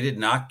disappointed. They did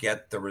not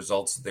get the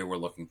results that they were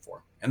looking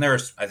for. And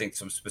there's, I think,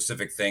 some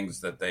specific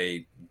things that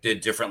they did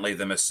differently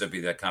than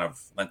Mississippi that kind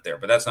of went there.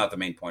 But that's not the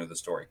main point of the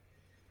story.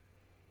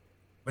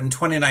 But in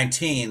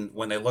 2019,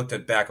 when they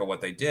looked back at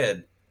what they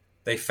did,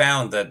 they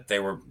found that they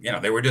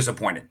were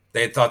disappointed.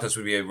 They had thought this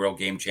would be a real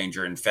game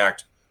changer. In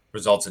fact,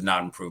 results had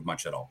not improved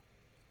much at all.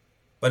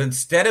 But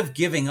instead of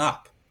giving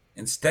up,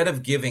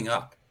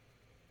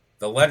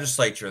 the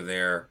legislature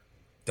there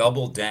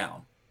doubled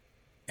down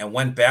and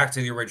went back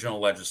to the original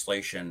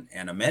legislation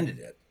and amended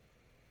it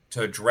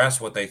to address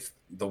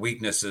the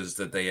weaknesses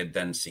that they had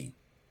then seen.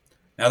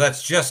 Now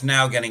that's just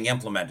now getting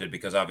implemented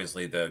because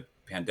obviously the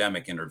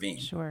pandemic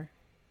intervened. Sure.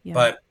 Yeah.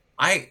 But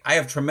I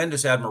have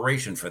tremendous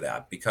admiration for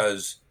that,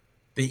 because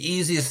the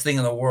easiest thing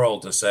in the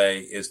world to say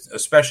is,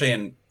 especially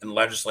in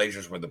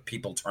legislatures where the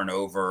people turn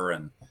over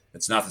and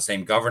it's not the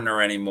same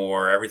governor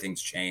anymore,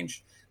 everything's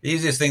changed. The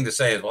easiest thing to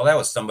say is, well, that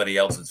was somebody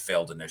else's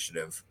failed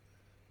initiative.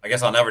 I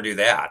guess I'll never do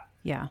that.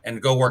 Yeah.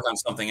 And go work on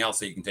something else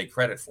that you can take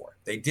credit for.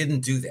 They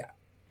didn't do that.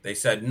 They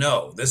said,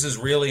 no, this is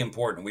really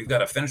important. We've got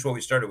to finish what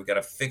we started. We've got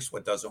to fix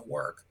what doesn't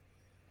work.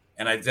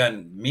 And I've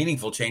done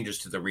meaningful changes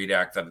to the READ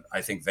Act that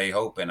I think they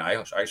hope, and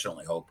I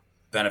certainly hope,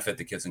 benefit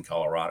the kids in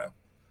Colorado.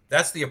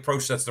 That's the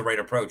approach. That's the right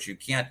approach.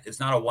 It's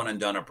not a one and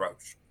done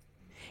approach.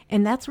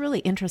 And that's really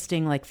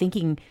interesting, like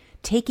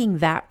taking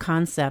that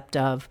concept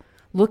of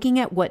looking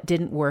at what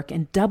didn't work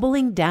and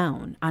doubling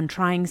down on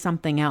trying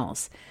something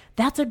else.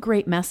 That's a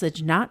great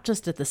message, not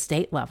just at the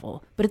state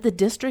level, but at the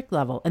district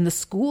level and the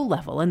school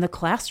level and the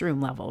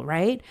classroom level,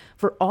 right?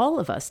 For all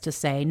of us to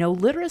say, no,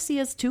 literacy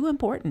is too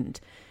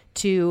important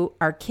to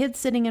our kids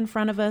sitting in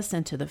front of us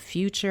and to the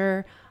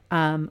future.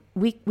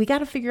 We got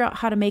to figure out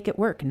how to make it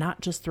work,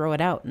 not just throw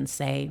it out and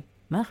say,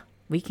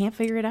 we can't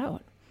figure it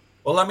out.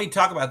 Well, let me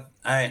talk about,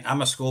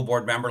 I'm a school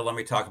board member. Let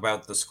me talk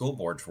about the school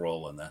board's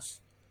role in this.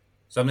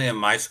 Something that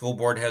my school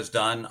board has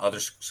done,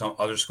 some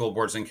other school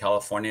boards in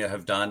California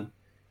have done,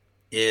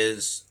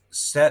 is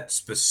set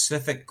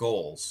specific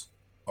goals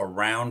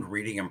around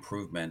reading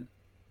improvement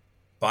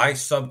by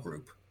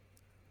subgroup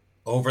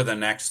over the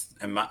next,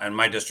 in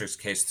my district's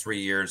case, 3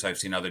 years. I've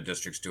seen other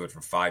districts do it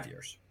for 5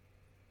 years.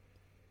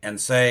 And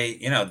say,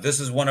 this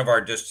is one of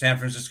our, San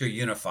Francisco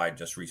Unified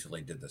just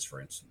recently did this,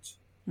 for instance.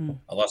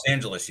 Los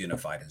Angeles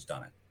Unified has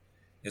done it.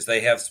 Is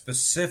they have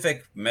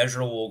specific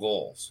measurable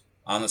goals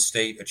on the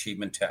state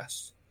achievement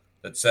tests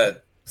that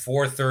said,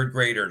 for third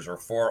graders or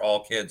for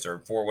all kids or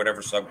for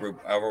whatever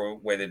subgroup, however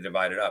way they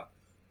divide it up,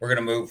 we're going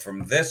to move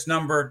from this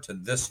number to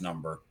this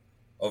number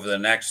over the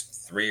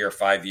next 3 or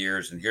 5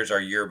 years. And here's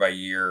our year by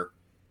year.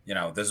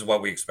 This is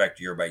what we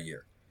expect year by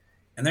year.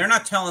 And they're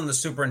not telling the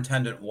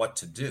superintendent what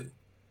to do.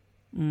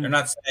 They're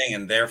not saying,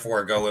 and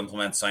therefore go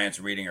implement science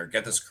reading or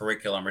get this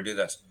curriculum or do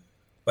this.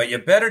 But you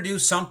better do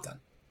something,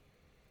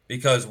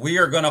 because we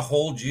are going to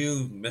hold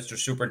you, Mr.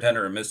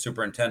 Superintendent or Ms.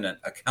 Superintendent,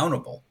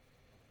 accountable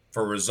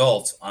for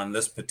results on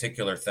this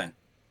particular thing.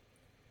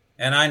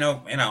 And I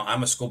know,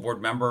 I'm a school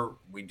board member.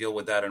 We deal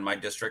with that in my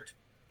district.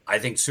 I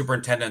think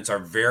superintendents are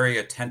very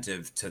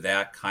attentive to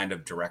that kind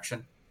of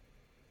direction,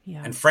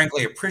 and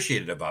frankly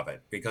appreciative of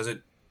it, because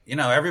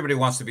everybody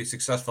wants to be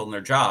successful in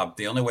their job.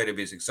 The only way to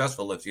be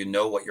successful is if you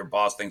know what your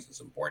boss thinks is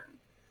important,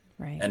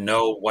 right, and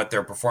know what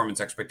their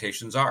performance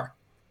expectations are.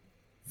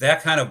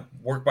 That kind of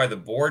work by the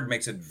board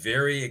makes it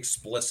very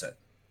explicit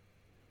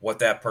what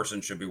that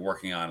person should be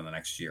working on in the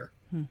next year,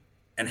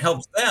 and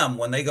helps them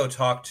when they go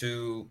talk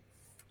to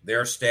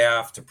their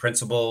staff, to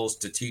principals,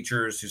 to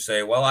teachers who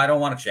say, well, I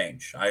don't want to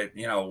change.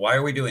 Why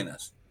are we doing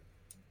this?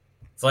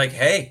 It's like,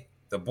 hey,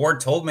 the board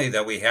told me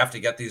that we have to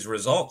get these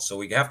results, so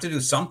we have to do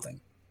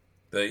something.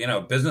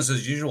 Business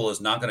as usual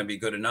is not going to be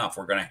good enough.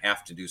 We're going to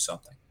have to do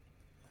something.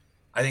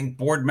 I think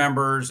board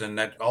members, and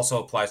that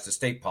also applies to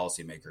state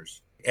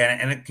policymakers,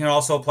 and it can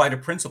also apply to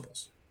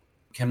principals,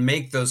 can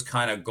make those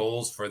kind of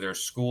goals for their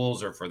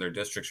schools or for their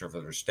districts or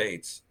for their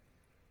states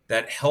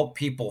that help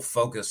people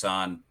focus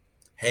on,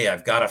 hey,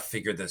 I've got to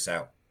figure this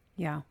out.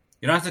 Yeah.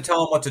 You don't have to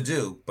tell them what to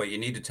do, but you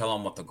need to tell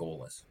them what the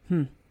goal is.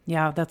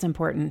 Yeah, that's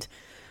important.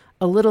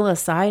 A little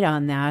aside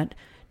on that,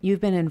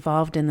 you've been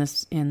involved in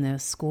the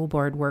school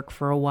board work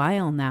for a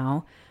while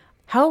now.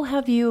 How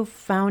have you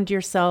found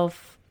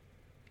yourself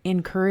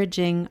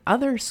encouraging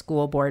other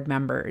school board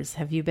members?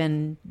 Have you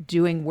been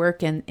doing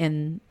work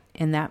in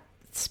that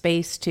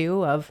space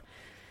too, of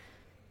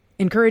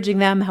encouraging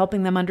them,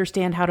 helping them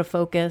understand how to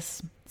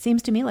focus?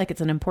 Seems to me like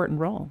it's an important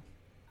role.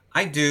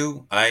 I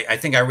do. I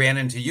think I ran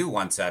into you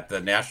once at the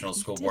National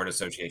School Board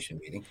Association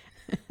meeting.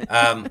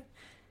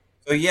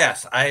 So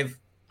yes, I've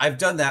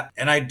done that,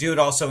 and I do it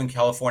also in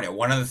California.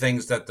 One of the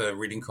things that the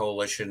Reading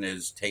Coalition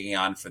is taking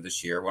on for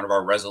this year, one of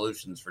our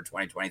resolutions for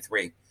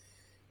 2023,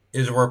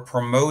 is we're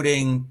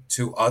promoting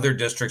to other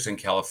districts in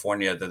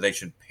California that they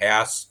should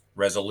pass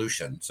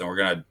resolutions. So we're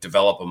going to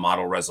develop a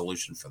model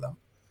resolution for them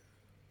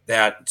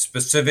that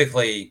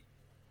specifically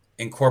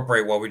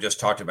incorporate what we just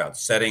talked about,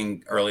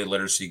 setting early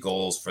literacy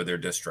goals for their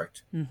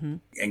district,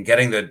 and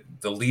getting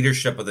the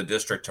leadership of the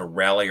district to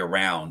rally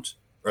around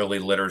early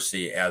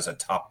literacy as a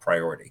top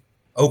priority.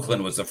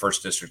 Oakland was the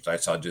first district I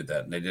saw do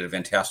that, and they did a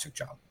fantastic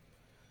job.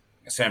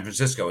 San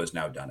Francisco has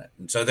now done it.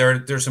 And so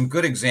there's some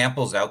good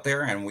examples out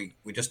there, and we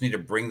just need to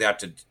bring that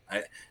to...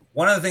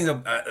 One of the things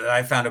that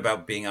I found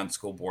about being on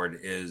school board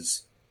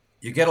is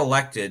you get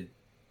elected,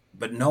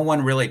 but no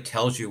one really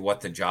tells you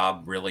what the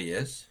job really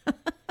is.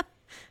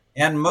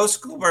 And most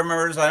school board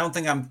members, I don't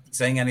think I'm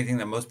saying anything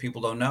that most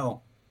people don't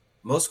know.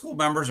 Most school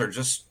members are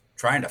just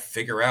trying to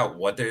figure out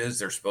what it is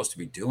they're supposed to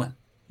be doing.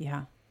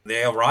 Yeah.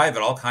 They arrive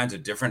at all kinds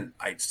of different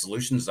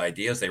solutions,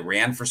 ideas. They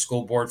ran for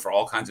school board for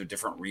all kinds of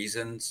different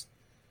reasons.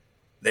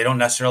 They don't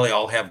necessarily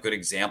all have good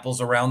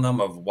examples around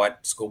them of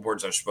what school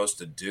boards are supposed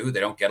to do. They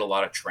don't get a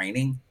lot of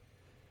training.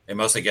 They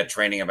mostly get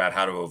training about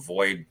how to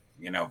avoid,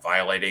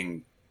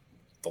 violating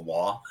the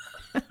law.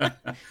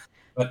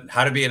 But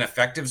how to be an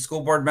effective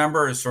school board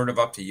member is sort of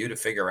up to you to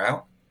figure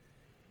out.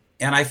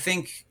 And I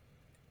think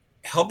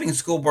helping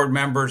school board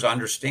members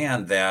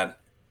understand that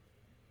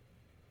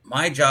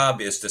my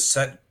job is to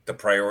set the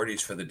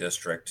priorities for the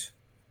district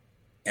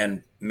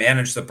and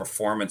manage the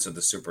performance of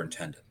the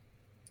superintendent.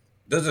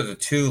 Those are the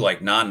two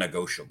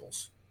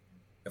non-negotiables.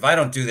 If I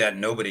don't do that,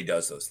 nobody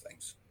does those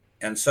things.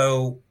 And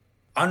so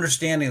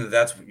understanding that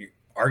that's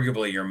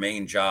arguably your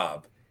main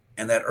job,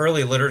 and that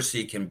early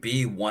literacy can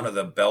be one of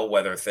the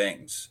bellwether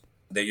things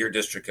that your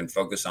district can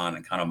focus on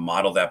and kind of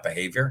model that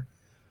behavior.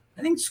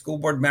 I think school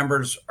board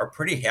members are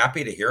pretty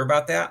happy to hear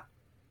about that,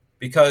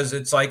 because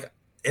it's like,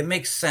 it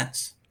makes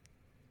sense.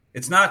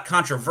 It's not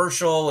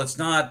controversial. It's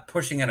not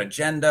pushing an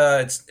agenda.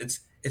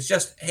 It's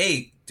just,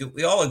 hey, do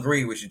we all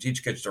agree we should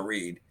teach kids to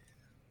read?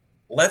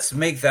 Let's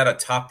make that a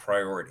top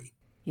priority.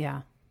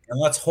 Yeah. And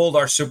let's hold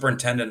our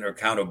superintendent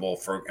accountable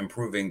for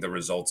improving the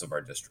results of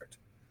our district.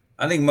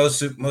 I think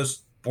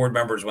most board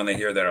members, when they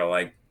hear that, are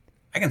like,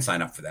 I can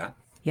sign up for that.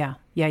 Yeah.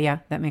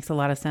 That makes a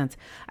lot of sense.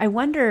 I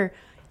wonder,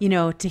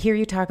 to hear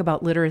you talk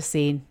about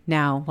literacy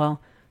now,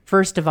 well,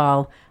 first of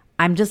all,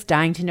 I'm just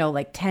dying to know,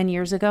 like 10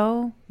 years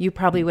ago, you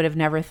probably would have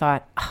never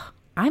thought,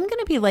 I'm going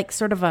to be like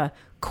sort of a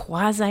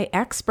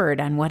quasi-expert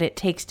on what it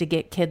takes to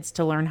get kids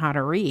to learn how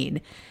to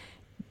read.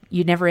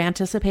 You never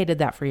anticipated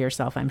that for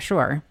yourself, I'm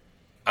sure.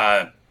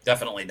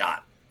 Definitely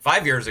not.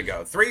 5 years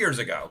ago, 3 years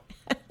ago.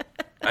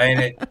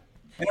 It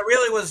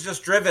really was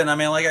just driven. I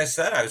mean, like I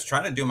said, I was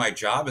trying to do my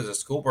job as a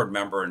school board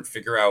member and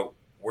figure out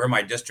where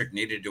my district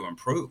needed to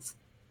improve.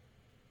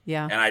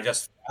 Yeah. And I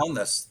just found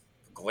this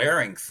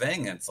glaring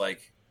thing. It's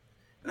like,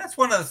 and that's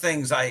one of the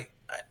things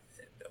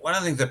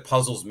that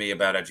puzzles me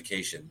about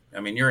education.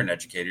 I mean, you're an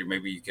educator,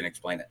 maybe you can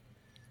explain it.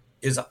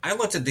 Is I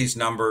looked at these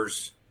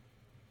numbers,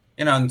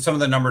 and some of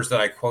the numbers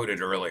that I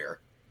quoted earlier.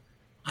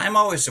 I'm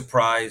always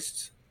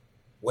surprised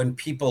when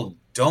people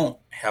don't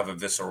have a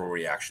visceral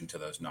reaction to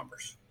those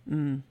numbers.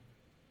 Mm.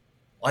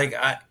 Like,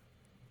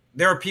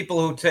 there are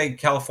people who take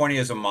California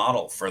as a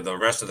model for the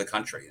rest of the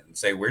country and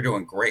say, we're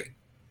doing great.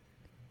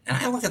 And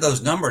I look at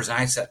those numbers and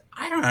I said,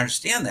 I don't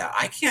understand that.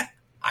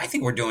 I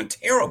think we're doing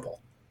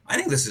terrible. I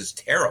think this is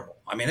terrible.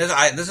 I mean,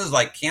 this is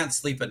like can't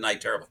sleep at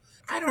night terrible.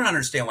 I don't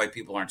understand why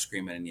people aren't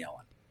screaming and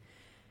yelling.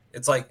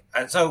 It's like,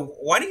 so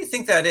why do you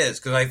think that is?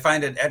 Because I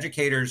find that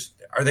educators,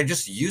 are they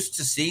just used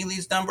to seeing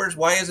these numbers?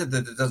 Why is it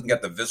that it doesn't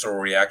get the visceral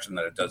reaction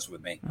that it does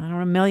with me? I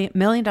don't know,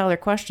 million dollar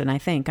question, I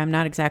think. I'm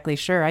not exactly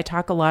sure. I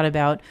talk a lot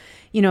about,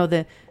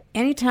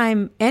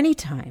 anytime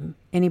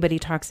anybody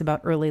talks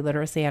about early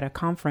literacy at a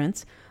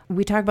conference,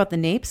 we talk about the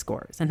NAEP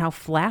scores and how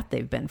flat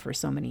they've been for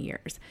so many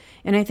years.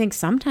 And I think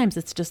sometimes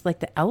it's just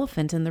like the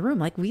elephant in the room.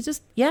 Like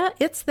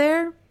it's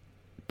there,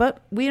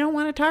 but we don't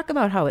want to talk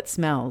about how it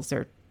smells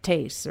or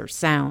tastes or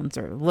sounds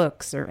or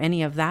looks or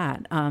any of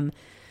that.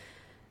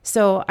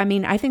 So, I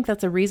mean, I think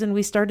that's a reason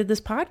we started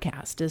this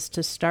podcast, is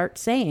to start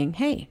saying,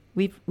 hey,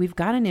 we've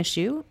got an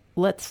issue.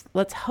 Let's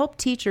help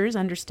teachers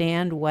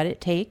understand what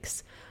it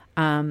takes.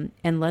 And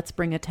let's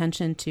bring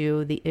attention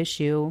to the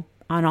issue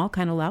on all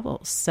kind of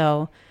levels.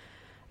 So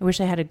I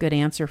wish I had a good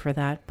answer for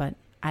that, but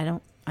I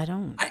don't.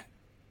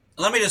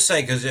 Let me just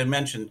say, because you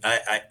mentioned,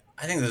 I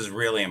think this is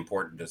really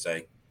important to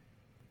say,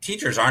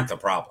 teachers aren't the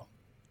problem.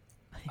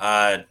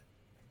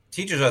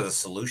 Teachers are the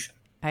solution.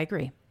 I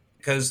agree.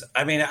 Because,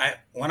 I mean,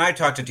 when I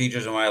talk to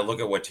teachers and when I look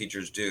at what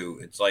teachers do,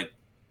 it's like,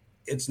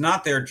 it's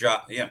not their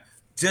job.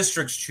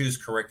 Districts choose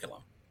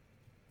curriculum.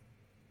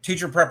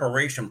 Teacher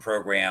preparation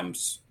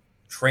programs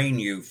train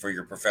you for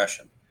your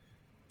profession.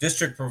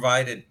 District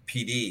provided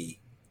PD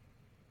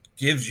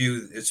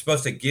it's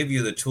supposed to give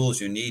you the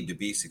tools you need to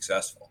be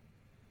successful.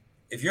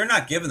 If you're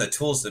not given the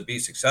tools to be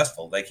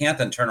successful, they can't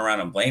then turn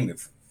around and blame you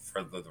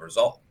for the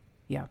result.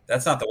 Yeah.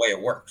 That's not the way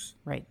it works.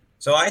 Right.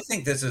 So I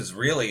think this is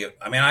really,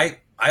 I mean,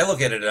 I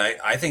look at it and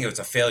I think it's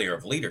a failure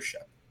of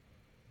leadership.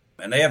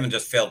 And they haven't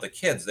just failed the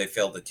kids, they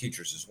failed the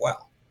teachers as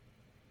well.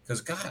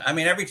 Because, God, I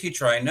mean, every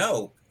teacher I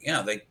know,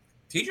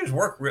 teachers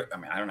work,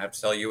 I don't have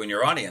to tell you and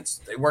your audience,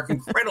 they work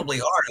incredibly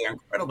hard. They're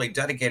incredibly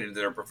dedicated to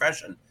their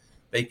profession.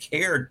 They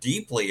care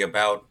deeply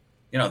about,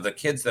 the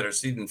kids that are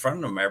seated in front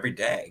of them every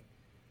day.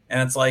 And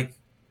it's like,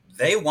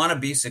 they want to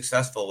be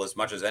successful as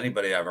much as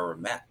anybody I've ever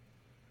met.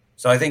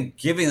 So I think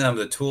giving them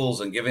the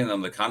tools and giving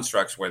them the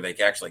constructs where they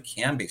actually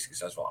can be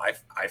successful,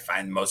 I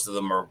find most of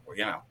them are,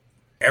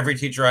 every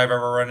teacher I've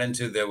ever run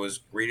into that was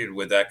greeted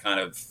with that kind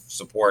of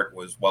support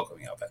was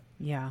welcoming of it.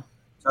 Yeah.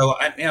 So,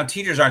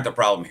 teachers aren't the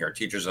problem here.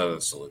 Teachers are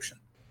the solution.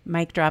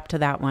 Mic drop to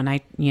that one.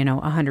 I,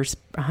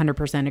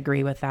 100%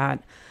 agree with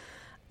that.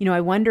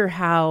 I wonder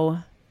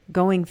how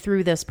going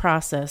through this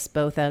process,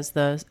 both as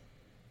the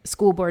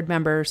school board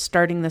member,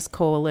 starting this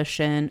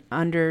coalition,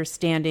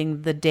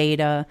 understanding the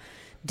data,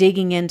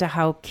 digging into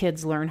how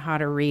kids learn how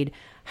to read,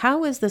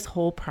 how has this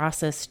whole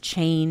process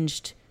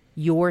changed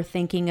your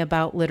thinking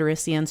about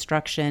literacy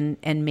instruction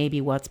and maybe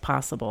what's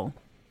possible?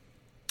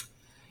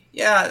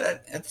 Yeah,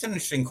 that's an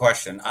interesting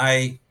question.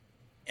 Like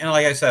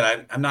I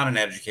said, I'm not an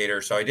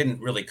educator, so I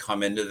didn't really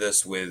come into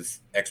this with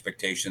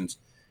expectations.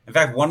 In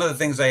fact, one of the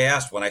things I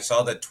asked when I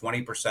saw that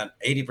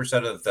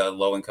 80% of the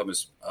low-income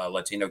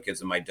Latino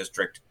kids in my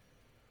district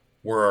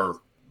were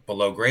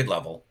below grade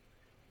level,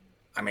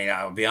 I mean,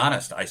 I'll be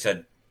honest. I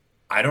said,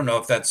 I don't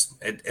know if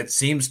it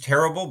seems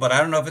terrible, but I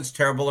don't know if it's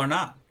terrible or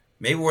not.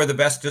 Maybe we're the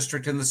best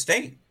district in the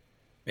state.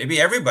 Maybe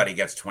everybody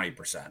gets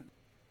 20%.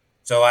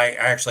 So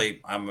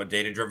I'm a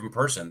data-driven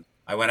person.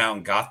 I went out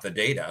and got the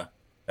data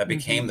that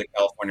became the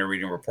California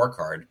Reading Report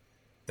Card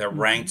that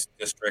ranked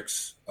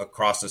districts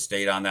across the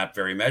state on that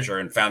very measure,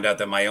 and found out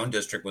that my own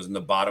district was in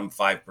the bottom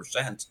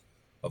 5%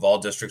 of all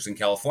districts in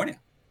California.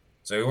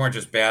 So we weren't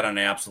just bad on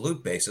an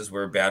absolute basis. We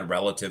were bad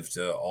relative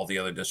to all the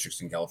other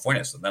districts in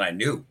California. So then I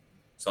knew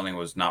something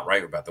was not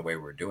right about the way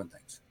we were doing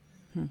things.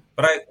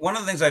 But one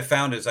of the things I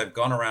found is I've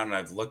gone around and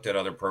I've looked at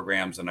other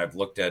programs and I've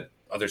looked at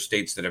other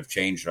states that have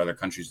changed, or other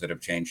countries that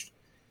have changed,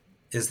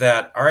 is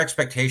that our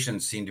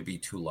expectations seem to be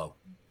too low.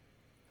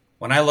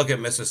 When I look at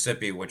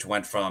Mississippi, which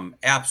went from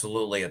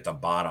absolutely at the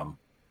bottom,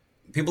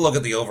 people look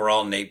at the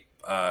overall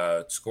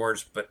NAEP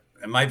scores, but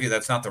in my view,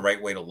 that's not the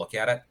right way to look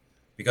at it.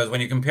 Because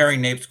when you're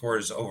comparing NAEP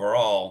scores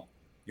overall,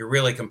 you're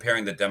really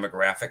comparing the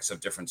demographics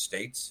of different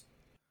states.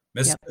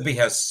 Mississippi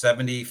has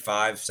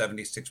 75,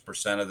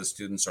 76% of the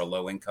students are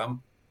low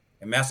income.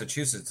 In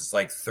Massachusetts, it's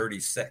like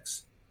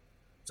 36.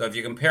 So if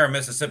you compare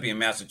Mississippi and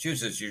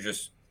Massachusetts,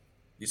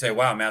 you say,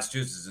 wow,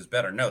 Massachusetts is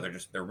better. No,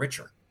 they're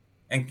richer.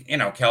 And,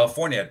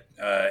 California,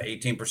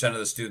 18% of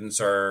the students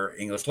are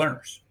English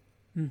learners.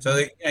 Mm-hmm. So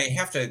you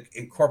have to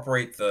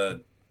incorporate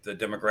the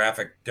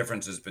demographic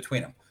differences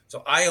between them.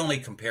 So I only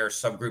compare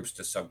subgroups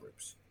to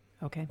subgroups.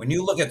 Okay. When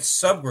you look at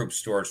subgroup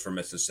scores for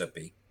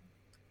Mississippi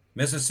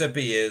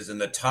is in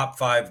the top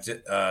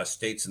 5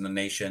 states in the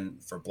nation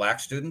for Black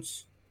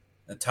students,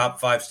 the top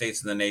 5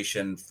 states in the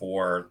nation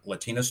for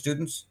Latino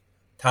students,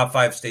 top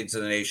 5 states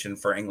in the nation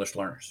for English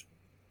learners.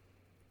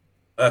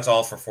 That's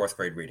all for 4th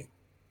grade reading.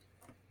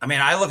 I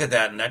mean, I look at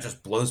that and that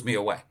just blows me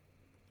away.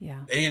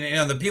 Yeah.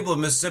 And, the people of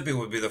Mississippi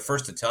would be the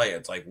first to tell you,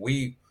 it's like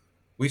we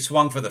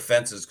swung for the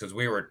fences because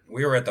we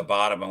were at the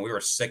bottom and we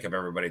were sick of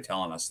everybody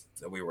telling us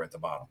that we were at the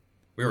bottom.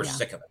 We were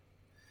sick of it.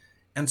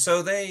 And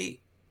so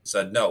they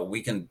said, no,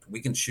 we can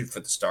shoot for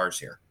the stars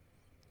here.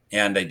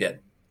 And they did.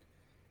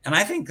 And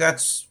I think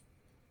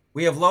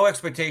we have low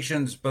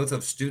expectations both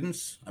of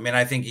students. I mean,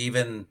 I think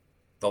even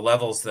the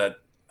levels that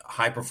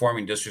high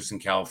performing districts in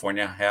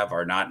California have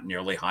are not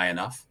nearly high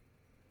enough.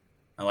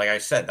 And like I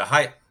said,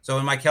 so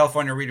in my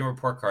California Reading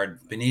Report Card,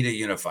 Bonita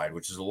Unified,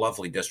 which is a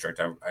lovely district,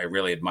 I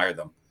really admire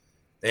them.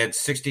 They had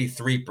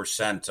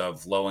 63%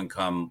 of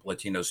low-income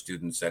Latino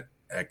students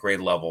at grade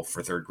level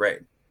for 3rd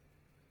grade.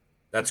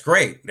 That's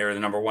great. They're the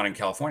number 1 in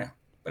California,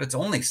 but it's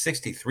only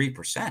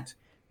 63%.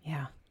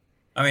 Yeah.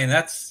 I mean,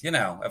 that's,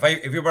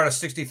 if you brought a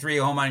 63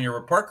 home on your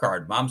report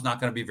card, mom's not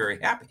going to be very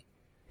happy.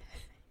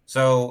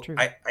 So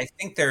I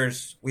think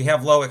we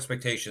have low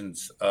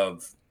expectations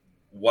of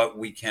what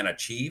we can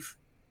achieve.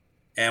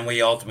 And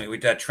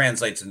that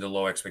translates into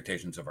low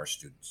expectations of our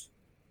students.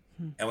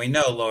 And we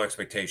know low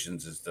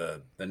expectations is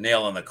the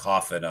nail in the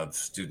coffin of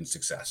student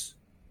success.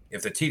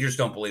 If the teachers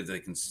don't believe they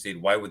can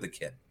succeed, why would the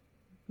kid?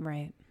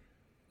 Right.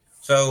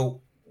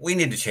 So we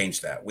need to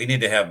change that. We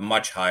need to have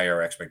much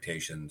higher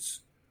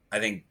expectations. I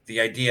think the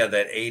idea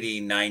that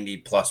 80,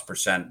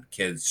 90+%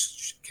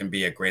 kids can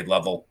be at grade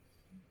level,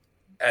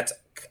 that's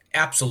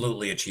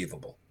absolutely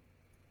achievable.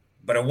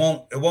 But it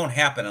won't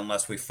happen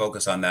unless we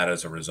focus on that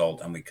as a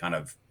result and we kind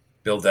of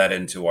build that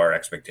into our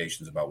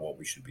expectations about what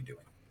we should be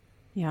doing.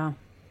 Yeah.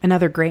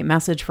 Another great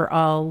message for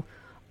all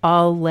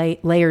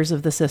layers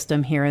of the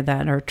system here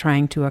that are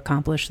trying to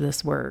accomplish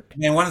this work.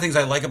 And one of the things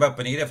I like about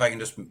Bonita, if I can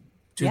just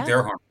toot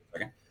their horn for a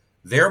second,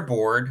 their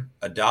board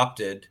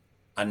adopted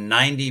a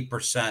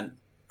 90%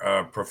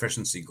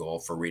 proficiency goal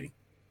for reading.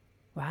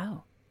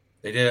 Wow.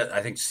 They did it,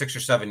 I think, 6 or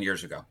 7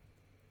 years ago,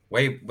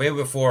 way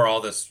before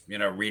all this,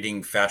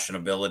 reading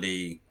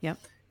fashionability. Yep.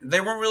 They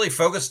weren't really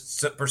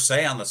focused per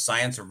se on the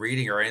science of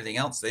reading or anything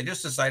else. They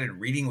just decided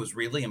reading was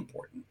really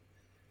important.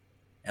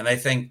 And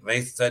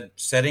they said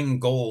setting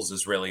goals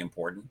is really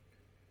important.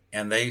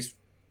 And they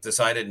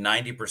decided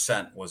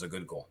 90% was a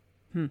good goal.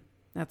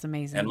 That's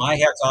amazing. And my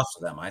hat's off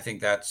to them. I think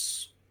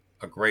that's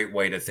a great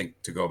way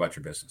to go about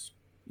your business.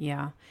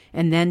 Yeah.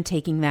 And then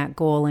taking that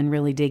goal and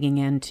really digging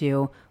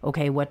into,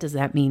 okay, what does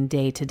that mean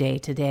day to day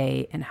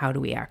today? And how do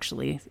we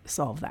actually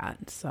solve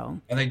that? So,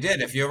 and they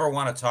did. If you ever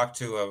want to talk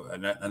to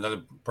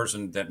another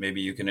person that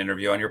maybe you can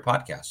interview on your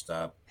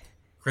podcast,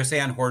 Chris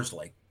Ann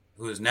Horsley,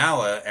 who is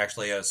now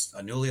actually a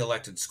newly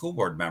elected school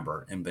board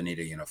member in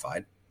Bonita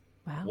Unified,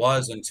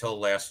 was until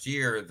last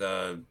year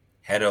the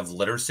head of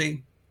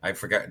literacy. I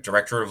forgot,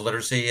 director of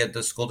literacy at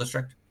the school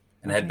district,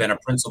 and had been a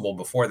principal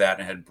before that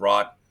and had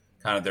brought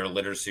kind of their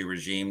literacy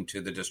regime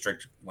to the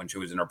district when she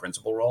was in her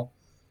principal role.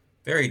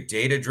 Very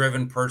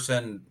data-driven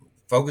person,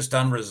 focused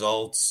on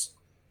results,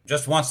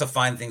 just wants to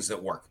find things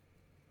that work.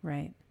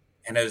 Right.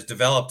 And has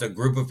developed a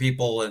group of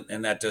people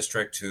in that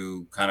district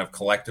who kind of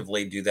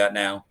collectively do that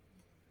now.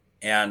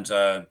 And,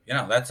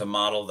 that's a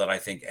model that I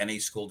think any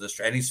school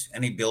district,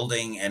 any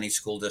building, any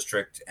school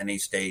district, any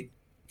state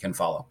can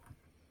follow.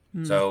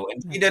 So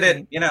and he did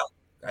it,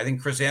 I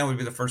think Chris Ann would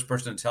be the first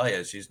person to tell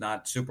you she's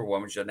not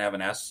Superwoman. She doesn't have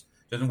an S,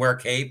 doesn't wear a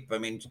cape. I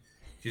mean,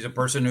 she's a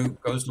person who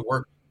goes to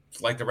work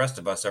like the rest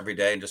of us every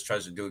day and just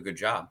tries to do a good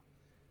job.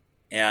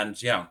 And,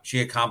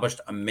 she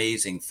accomplished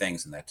amazing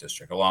things in that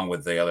district along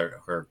with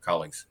her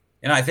colleagues.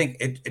 And I think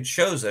it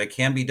shows that it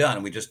can be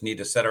done. We just need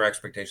to set our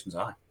expectations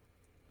high.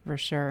 For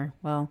sure.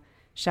 Well,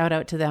 shout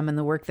out to them and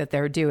the work that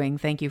they're doing.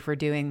 Thank you for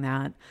doing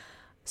that.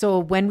 So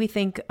when you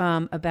think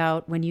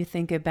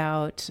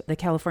about the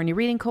California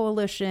Reading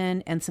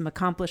Coalition and some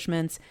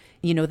accomplishments,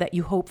 that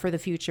you hope for the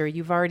future,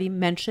 you've already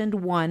mentioned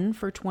one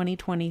for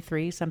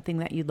 2023, something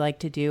that you'd like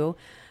to do.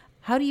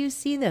 How do you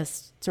see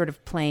this sort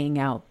of playing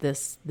out,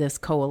 this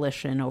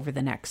coalition over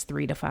the next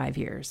 3 to 5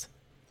 years?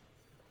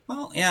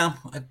 Well, yeah,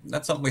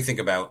 that's something we think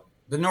about.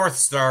 The North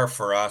Star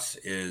for us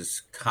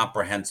is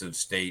comprehensive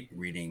state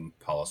reading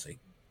policy.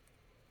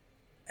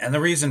 And the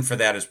reason for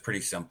that is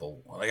pretty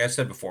simple. Like I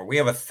said before, we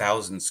have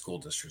 1,000 school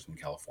districts in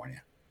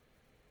California.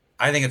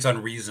 I think it's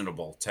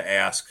unreasonable to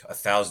ask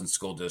 1,000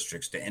 school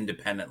districts to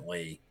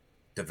independently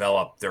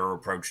develop their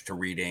approach to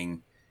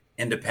reading,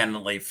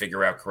 independently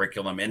figure out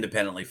curriculum,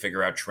 independently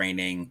figure out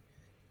training,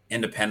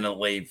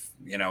 independently,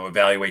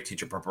 evaluate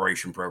teacher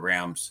preparation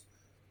programs.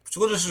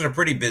 School districts are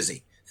pretty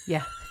busy.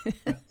 Yeah.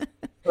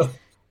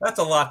 That's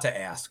a lot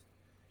to ask.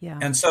 Yeah.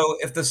 And so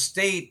if the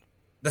state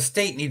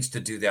needs to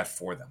do that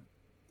for them.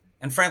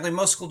 And frankly,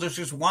 most school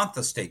districts want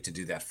the state to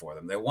do that for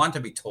them. They want to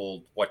be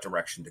told what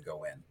direction to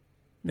go in.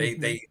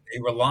 They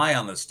rely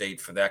on the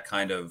state for that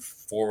kind of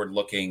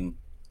forward-looking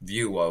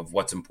view of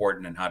what's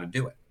important and how to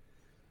do it.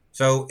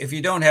 So if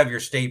you don't have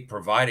your state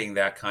providing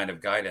that kind of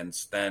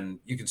guidance, then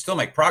you can still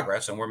make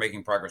progress, and we're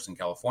making progress in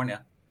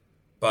California,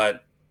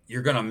 but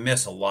you're going to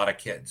miss a lot of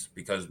kids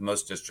because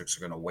most districts are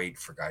going to wait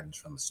for guidance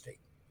from the state.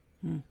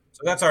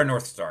 So that's our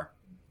North Star.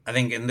 I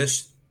think in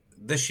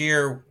this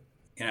year,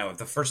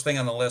 the first thing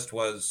on the list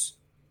was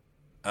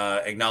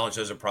acknowledged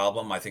as a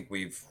problem. I think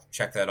we've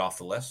checked that off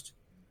the list.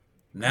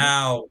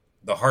 Now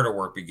the harder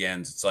work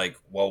begins. It's like,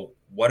 well,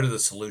 what do the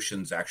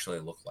solutions actually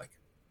look like?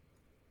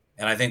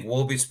 And I think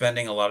we'll be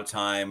spending a lot of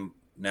time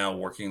now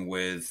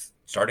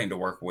starting to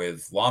work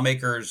with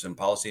lawmakers and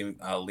policy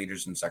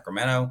leaders in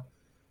Sacramento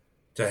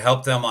to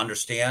help them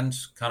understand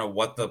kind of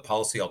what the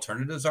policy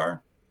alternatives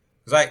are.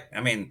 Because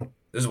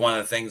this is one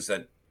of the things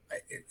that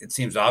it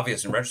seems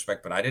obvious in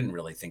retrospect, but I didn't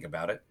really think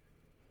about it.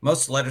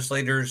 Most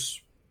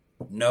legislators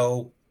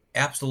know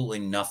absolutely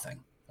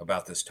nothing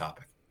about this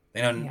topic.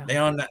 They know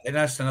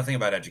nothing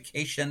about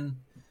education.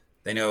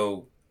 They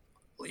know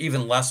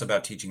even less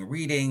about teaching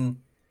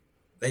reading.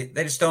 They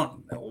just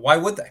don't. Why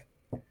would they?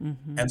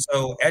 Mm-hmm. And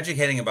so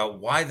educating about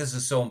why this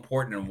is so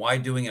important and why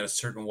doing it a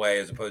certain way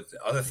as opposed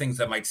to other things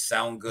that might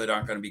sound good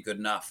aren't going to be good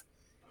enough.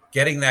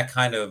 Getting that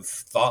kind of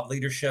thought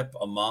leadership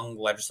among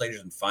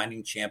legislators and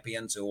finding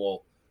champions who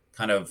will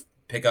kind of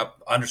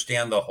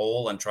understand the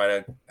whole and try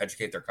to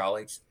educate their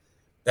colleagues,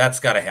 that's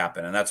got to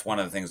happen. And that's one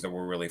of the things that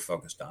we're really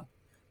focused on.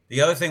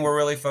 The other thing we're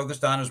really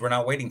focused on is we're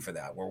not waiting for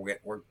that.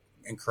 We're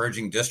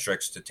encouraging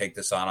districts to take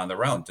this on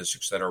their own,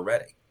 districts that are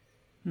ready.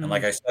 Mm-hmm. And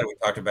like I said, we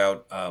talked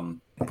about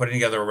putting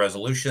together a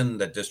resolution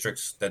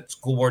that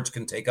school boards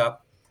can take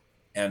up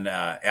and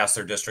ask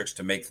their districts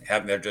to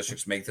have their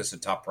districts make this a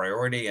top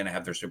priority and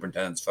have their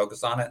superintendents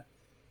focus on it.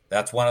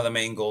 That's one of the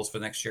main goals for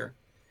next year.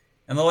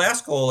 And the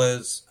last goal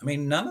is,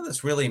 none of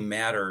this really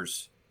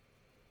matters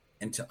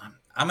until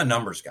I'm a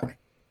numbers guy.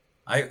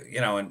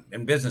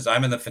 In business,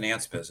 I'm in the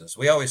finance business.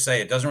 We always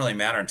say it doesn't really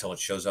matter until it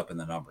shows up in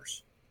the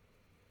numbers.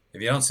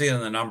 If you don't see it in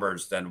the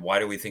numbers, then why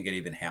do we think it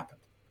even happened?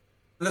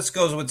 This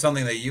goes with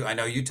something that I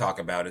know you talk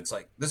about. It's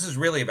like, this is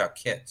really about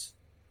kids.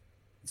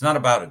 It's not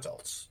about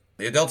adults.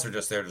 The adults are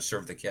just there to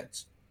serve the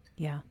kids.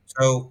 Yeah.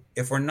 So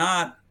if we're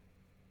not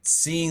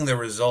seeing the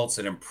results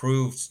in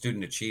improved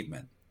student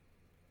achievement,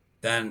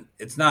 then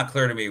it's not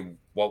clear to me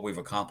what we've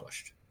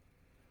accomplished.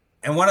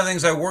 And one of the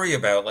things I worry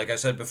about, like I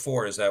said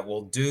before, is that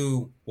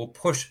we'll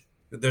push.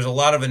 There's a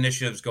lot of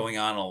initiatives going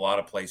on in a lot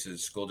of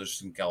places, school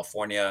districts in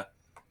California,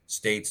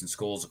 states and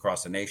schools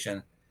across the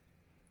nation.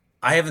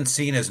 I haven't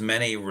seen as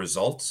many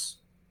results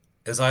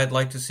as I'd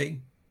like to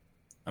see.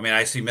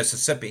 I see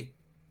Mississippi,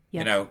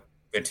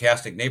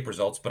 fantastic NAEP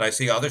results, but I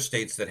see other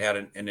states that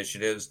had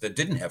initiatives that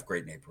didn't have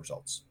great NAEP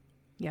results.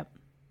 Yep.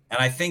 And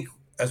I think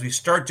as we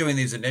start doing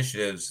these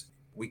initiatives,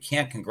 we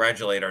can't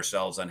congratulate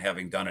ourselves on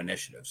having done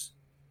initiatives.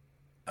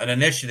 An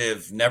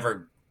initiative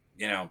never,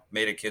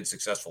 made a kid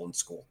successful in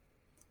school.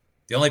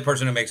 The only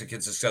person who makes a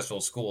kid successful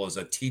in school is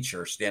a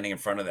teacher standing in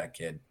front of that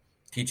kid,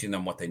 teaching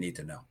them what they need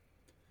to know.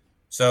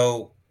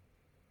 So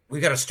we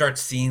got to start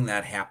seeing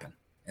that happen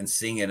and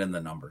seeing it in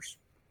the numbers.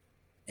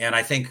 And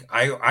I think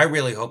I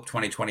really hope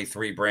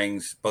 2023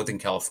 brings, both in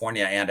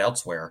California and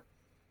elsewhere,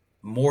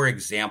 more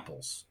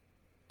examples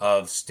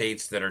of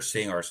states that are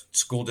seeing, our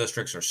school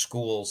districts or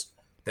schools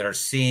that are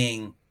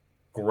seeing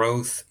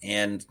growth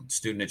and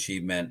student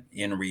achievement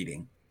in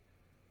reading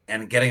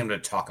and getting them to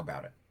talk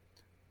about it.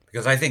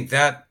 Because I think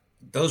that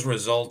those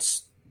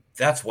results,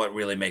 that's what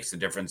really makes the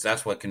difference.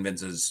 That's what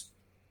convinces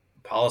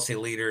policy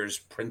leaders,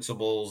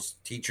 principals,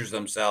 teachers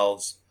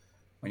themselves.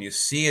 When you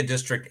see a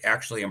district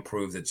actually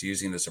improve that's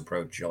using this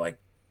approach, you're like,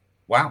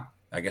 wow,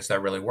 I guess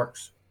that really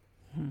works.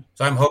 Mm-hmm.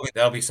 So I'm hoping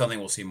that'll be something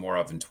we'll see more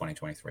of in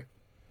 2023.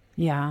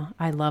 Yeah,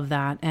 I love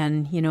that.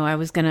 And, I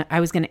was gonna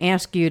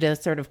ask you to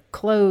sort of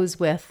close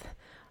with,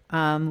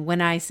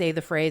 when I say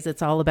the phrase,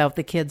 it's all about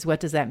the kids, what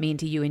does that mean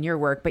to you in your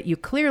work? But you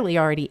clearly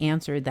already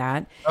answered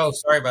that. Oh,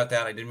 sorry about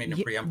that. I didn't mean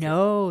to preempt.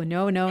 No.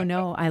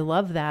 I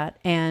love that.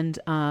 And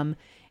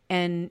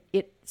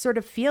it sort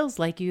of feels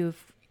like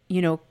you've,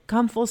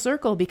 come full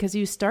circle because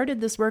you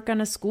started this work on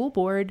a school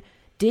board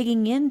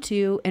digging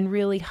into and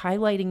really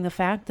highlighting the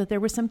fact that there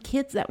were some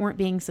kids that weren't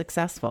being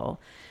successful.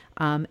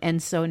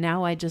 And so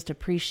now I just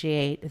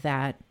appreciate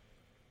that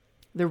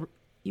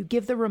you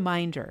give the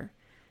reminder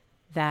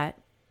that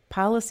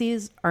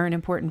policies are an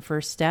important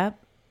first step,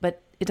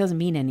 but it doesn't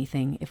mean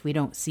anything if we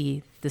don't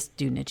see the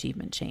student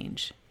achievement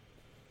change.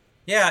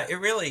 Yeah, it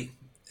really,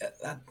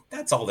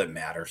 that's all that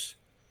matters.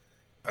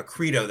 A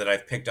credo that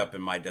I've picked up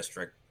in my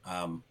district,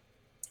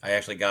 I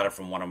actually got it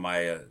from one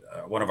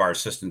of our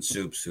assistant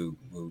soups who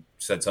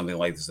said something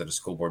like this at a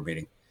school board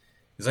meeting.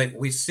 It's like,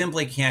 we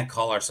simply can't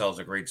call ourselves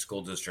a great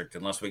school district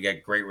unless we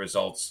get great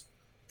results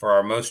for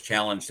our most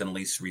challenged and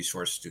least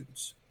resourced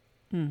students.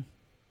 And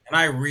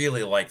I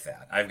really like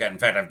that. I've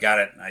got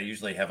it. I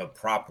usually have a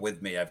prop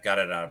with me. I've got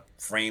it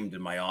framed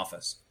in my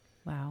office.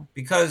 Wow.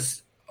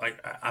 Because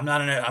I'm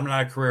not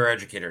a career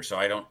educator,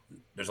 so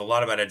there's a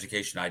lot about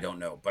education I don't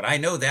know, but I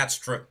know that's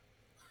true.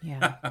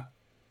 Yeah.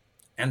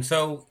 And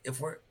so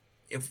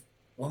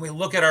when we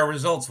look at our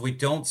results, we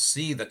don't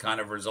see the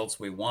kind of results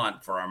we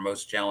want for our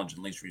most challenged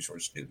and least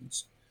resourced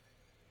students,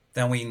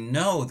 then we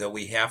know that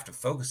we have to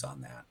focus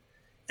on that.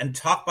 And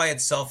talk by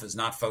itself is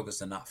not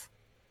focused enough.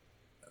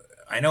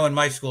 I know in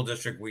my school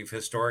district, we've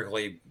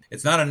historically,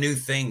 it's not a new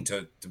thing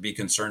to be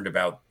concerned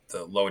about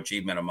the low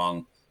achievement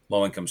among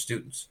low-income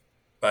students,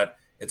 but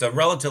it's a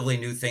relatively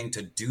new thing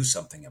to do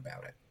something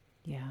about it.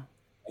 Yeah.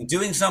 And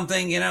doing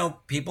something,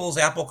 people's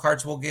apple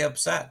carts will get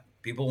upset.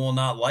 People will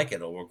not like it.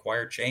 It'll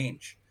require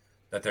change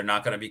that they're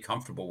not going to be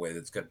comfortable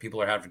with.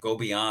 People are having to go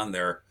beyond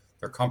their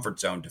comfort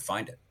zone to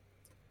find it.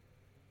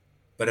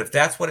 But if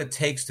that's what it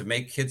takes to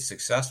make kids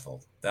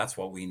successful, that's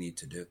what we need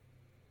to do.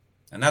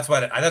 And that's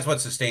what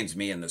sustains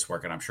me in this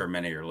work, and I'm sure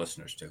many of your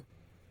listeners do.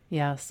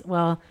 Yes.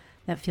 Well,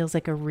 that feels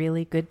like a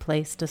really good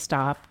place to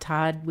stop.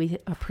 Todd, we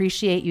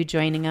appreciate you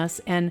joining us,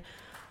 and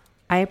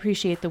I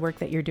appreciate the work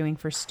that you're doing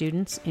for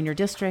students in your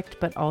district,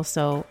 but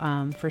also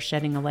for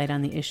shedding a light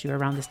on the issue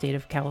around the state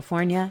of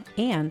California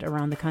and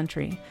around the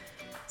country.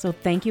 So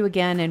thank you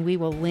again, and we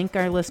will link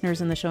our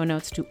listeners in the show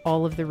notes to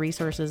all of the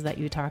resources that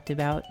you talked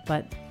about.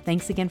 But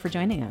thanks again for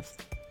joining us.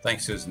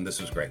 Thanks, Susan. This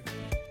was great.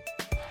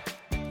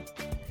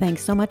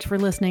 Thanks so much for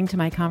listening to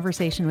my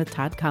conversation with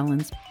Todd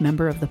Collins,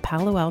 member of the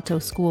Palo Alto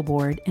School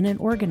Board and an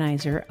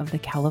organizer of the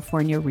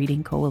California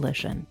Reading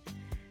Coalition.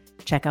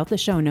 Check out the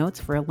show notes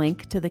for a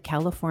link to the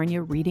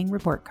California Reading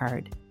Report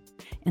Card.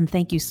 And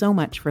thank you so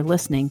much for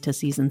listening to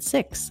Season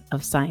 6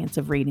 of Science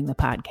of Reading, the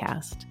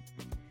podcast.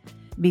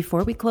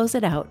 Before we close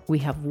it out, we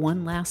have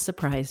one last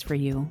surprise for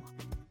you.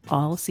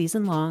 All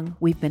season long,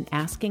 we've been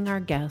asking our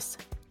guests,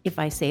 if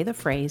I say the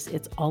phrase,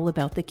 "It's all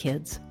about the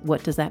kids,"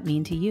 what does that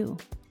mean to you?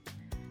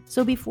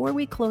 So before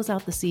we close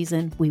out the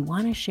season, we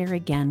want to share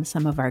again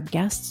some of our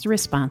guests'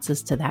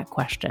 responses to that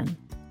question.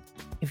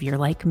 If you're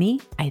like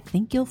me, I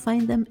think you'll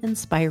find them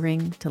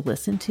inspiring to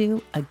listen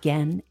to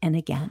again and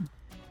again.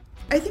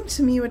 I think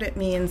to me what it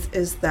means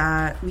is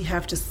that we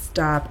have to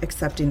stop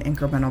accepting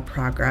incremental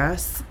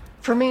progress.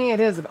 For me, it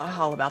is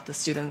all about the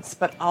students,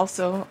 but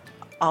also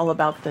all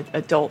about the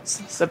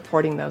adults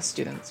supporting those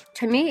students.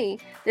 To me,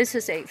 this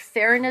is a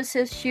fairness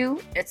issue.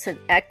 It's an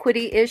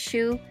equity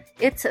issue.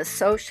 It's a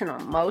social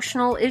and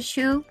emotional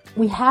issue.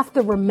 We have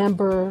to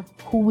remember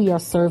who we are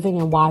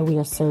serving and why we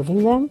are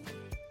serving them.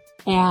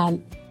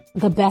 And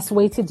the best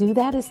way to do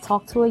that is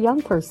talk to a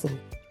young person.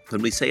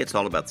 When we say it's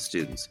all about the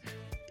students,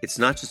 it's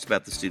not just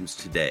about the students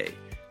today,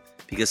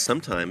 because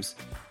sometimes,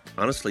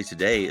 honestly,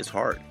 today is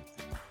hard.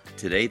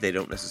 Today, they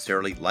don't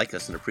necessarily like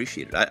us and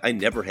appreciate it. I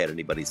never had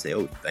anybody say,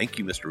 "Oh, thank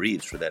you, Mr.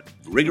 Reeves, for that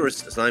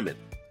rigorous assignment."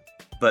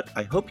 But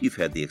I hope you've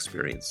had the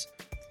experience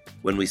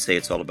when we say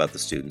it's all about the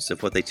students,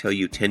 of what they tell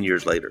you 10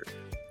 years later.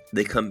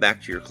 They come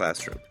back to your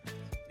classroom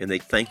and they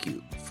thank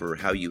you for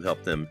how you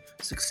help them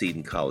succeed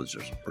in college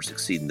or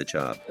succeed in the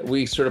job.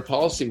 We sort of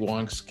policy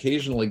wonks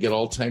occasionally get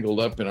all tangled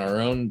up in our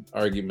own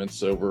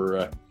arguments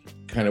over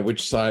kind of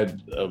which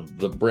side of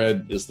the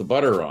bread is the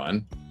butter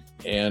on.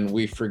 And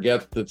we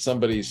forget that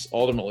somebody's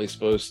ultimately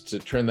supposed to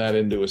turn that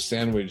into a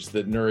sandwich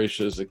that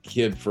nourishes a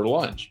kid for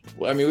lunch.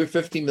 I mean, we have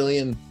 50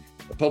 million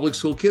public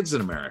school kids in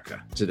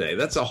America today.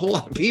 That's a whole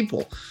lot of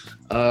people.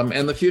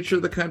 And the future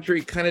of the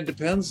country kind of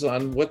depends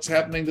on what's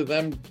happening to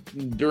them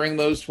during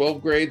those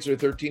 12 grades or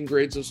 13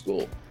 grades of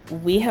school.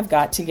 We have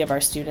got to give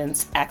our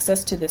students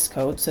access to this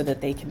code so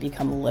that they can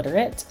become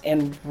literate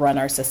and run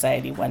our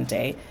society one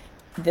day.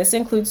 This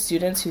includes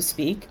students who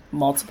speak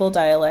multiple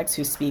dialects,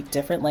 who speak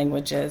different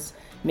languages,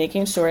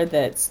 making sure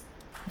that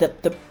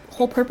the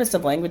whole purpose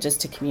of language is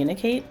to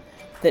communicate,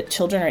 that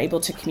children are able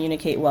to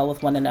communicate well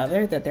with one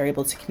another, that they're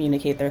able to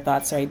communicate their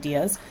thoughts or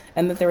ideas,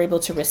 and that they're able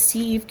to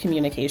receive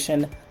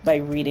communication by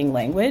reading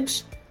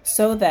language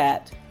so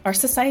that our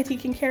society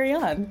can carry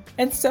on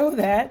and so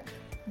that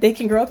they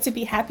can grow up to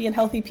be happy and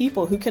healthy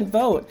people who can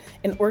vote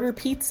and order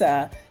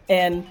pizza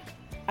and,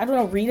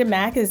 read a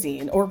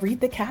magazine or read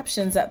the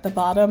captions at the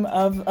bottom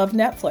of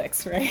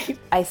Netflix, right?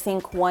 I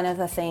think one of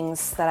the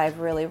things that I've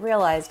really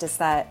realized is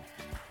that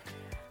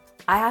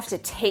I have to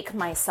take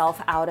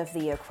myself out of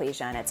the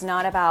equation. It's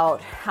not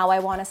about how I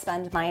want to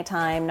spend my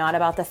time, not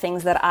about the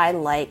things that I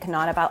like,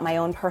 not about my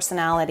own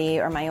personality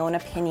or my own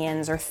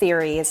opinions or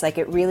theories. Like,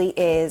 it really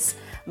is,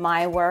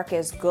 my work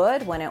is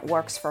good when it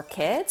works for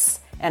kids,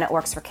 and it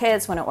works for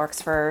kids when it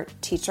works for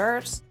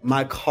teachers.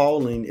 My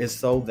calling is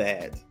so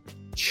that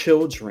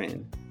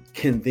children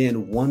can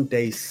then one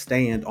day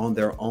stand on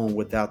their own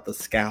without the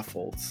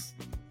scaffolds.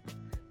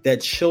 That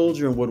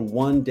children would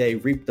one day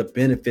reap the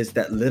benefits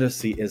that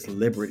literacy is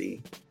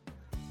liberty.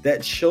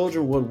 That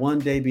children would one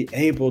day be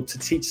able to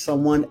teach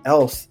someone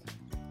else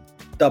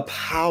the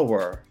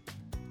power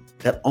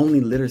that only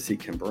literacy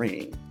can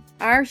bring.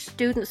 Our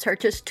students are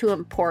just too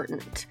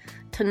important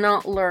to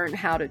not learn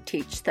how to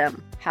teach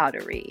them how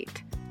to read.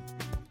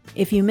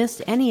 If you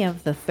missed any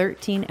of the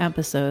 13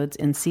 episodes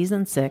in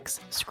Season 6,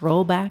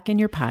 scroll back in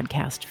your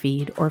podcast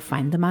feed or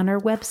find them on our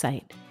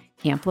website,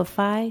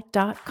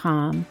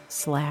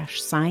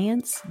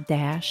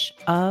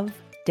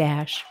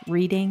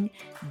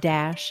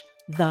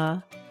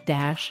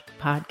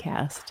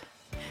 amplify.com/science-of-reading-the-podcast.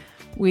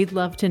 We'd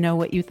love to know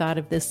what you thought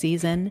of this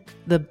season.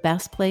 The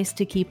best place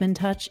to keep in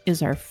touch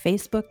is our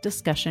Facebook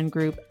discussion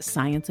group,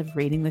 Science of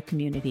Reading the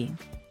Community.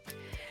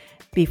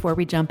 Before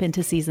we jump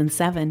into Season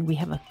 7, we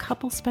have a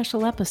couple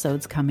special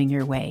episodes coming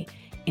your way,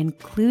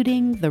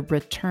 including the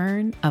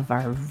return of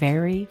our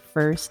very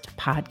first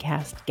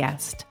podcast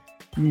guest,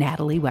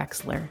 Natalie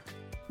Wexler.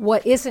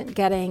 What isn't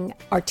getting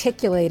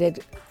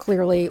articulated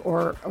clearly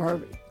or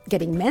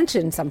getting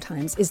mentioned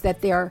sometimes is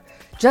that there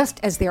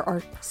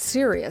are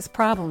serious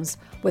problems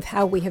with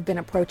how we have been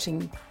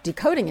approaching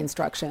decoding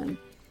instruction,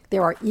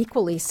 there are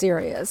equally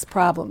serious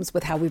problems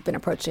with how we've been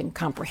approaching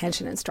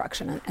comprehension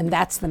instruction. And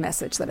that's the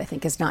message that I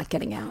think is not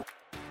getting out.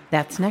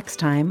 That's next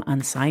time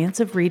on Science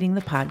of Reading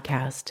the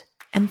Podcast.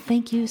 And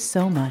thank you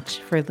so much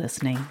for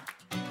listening.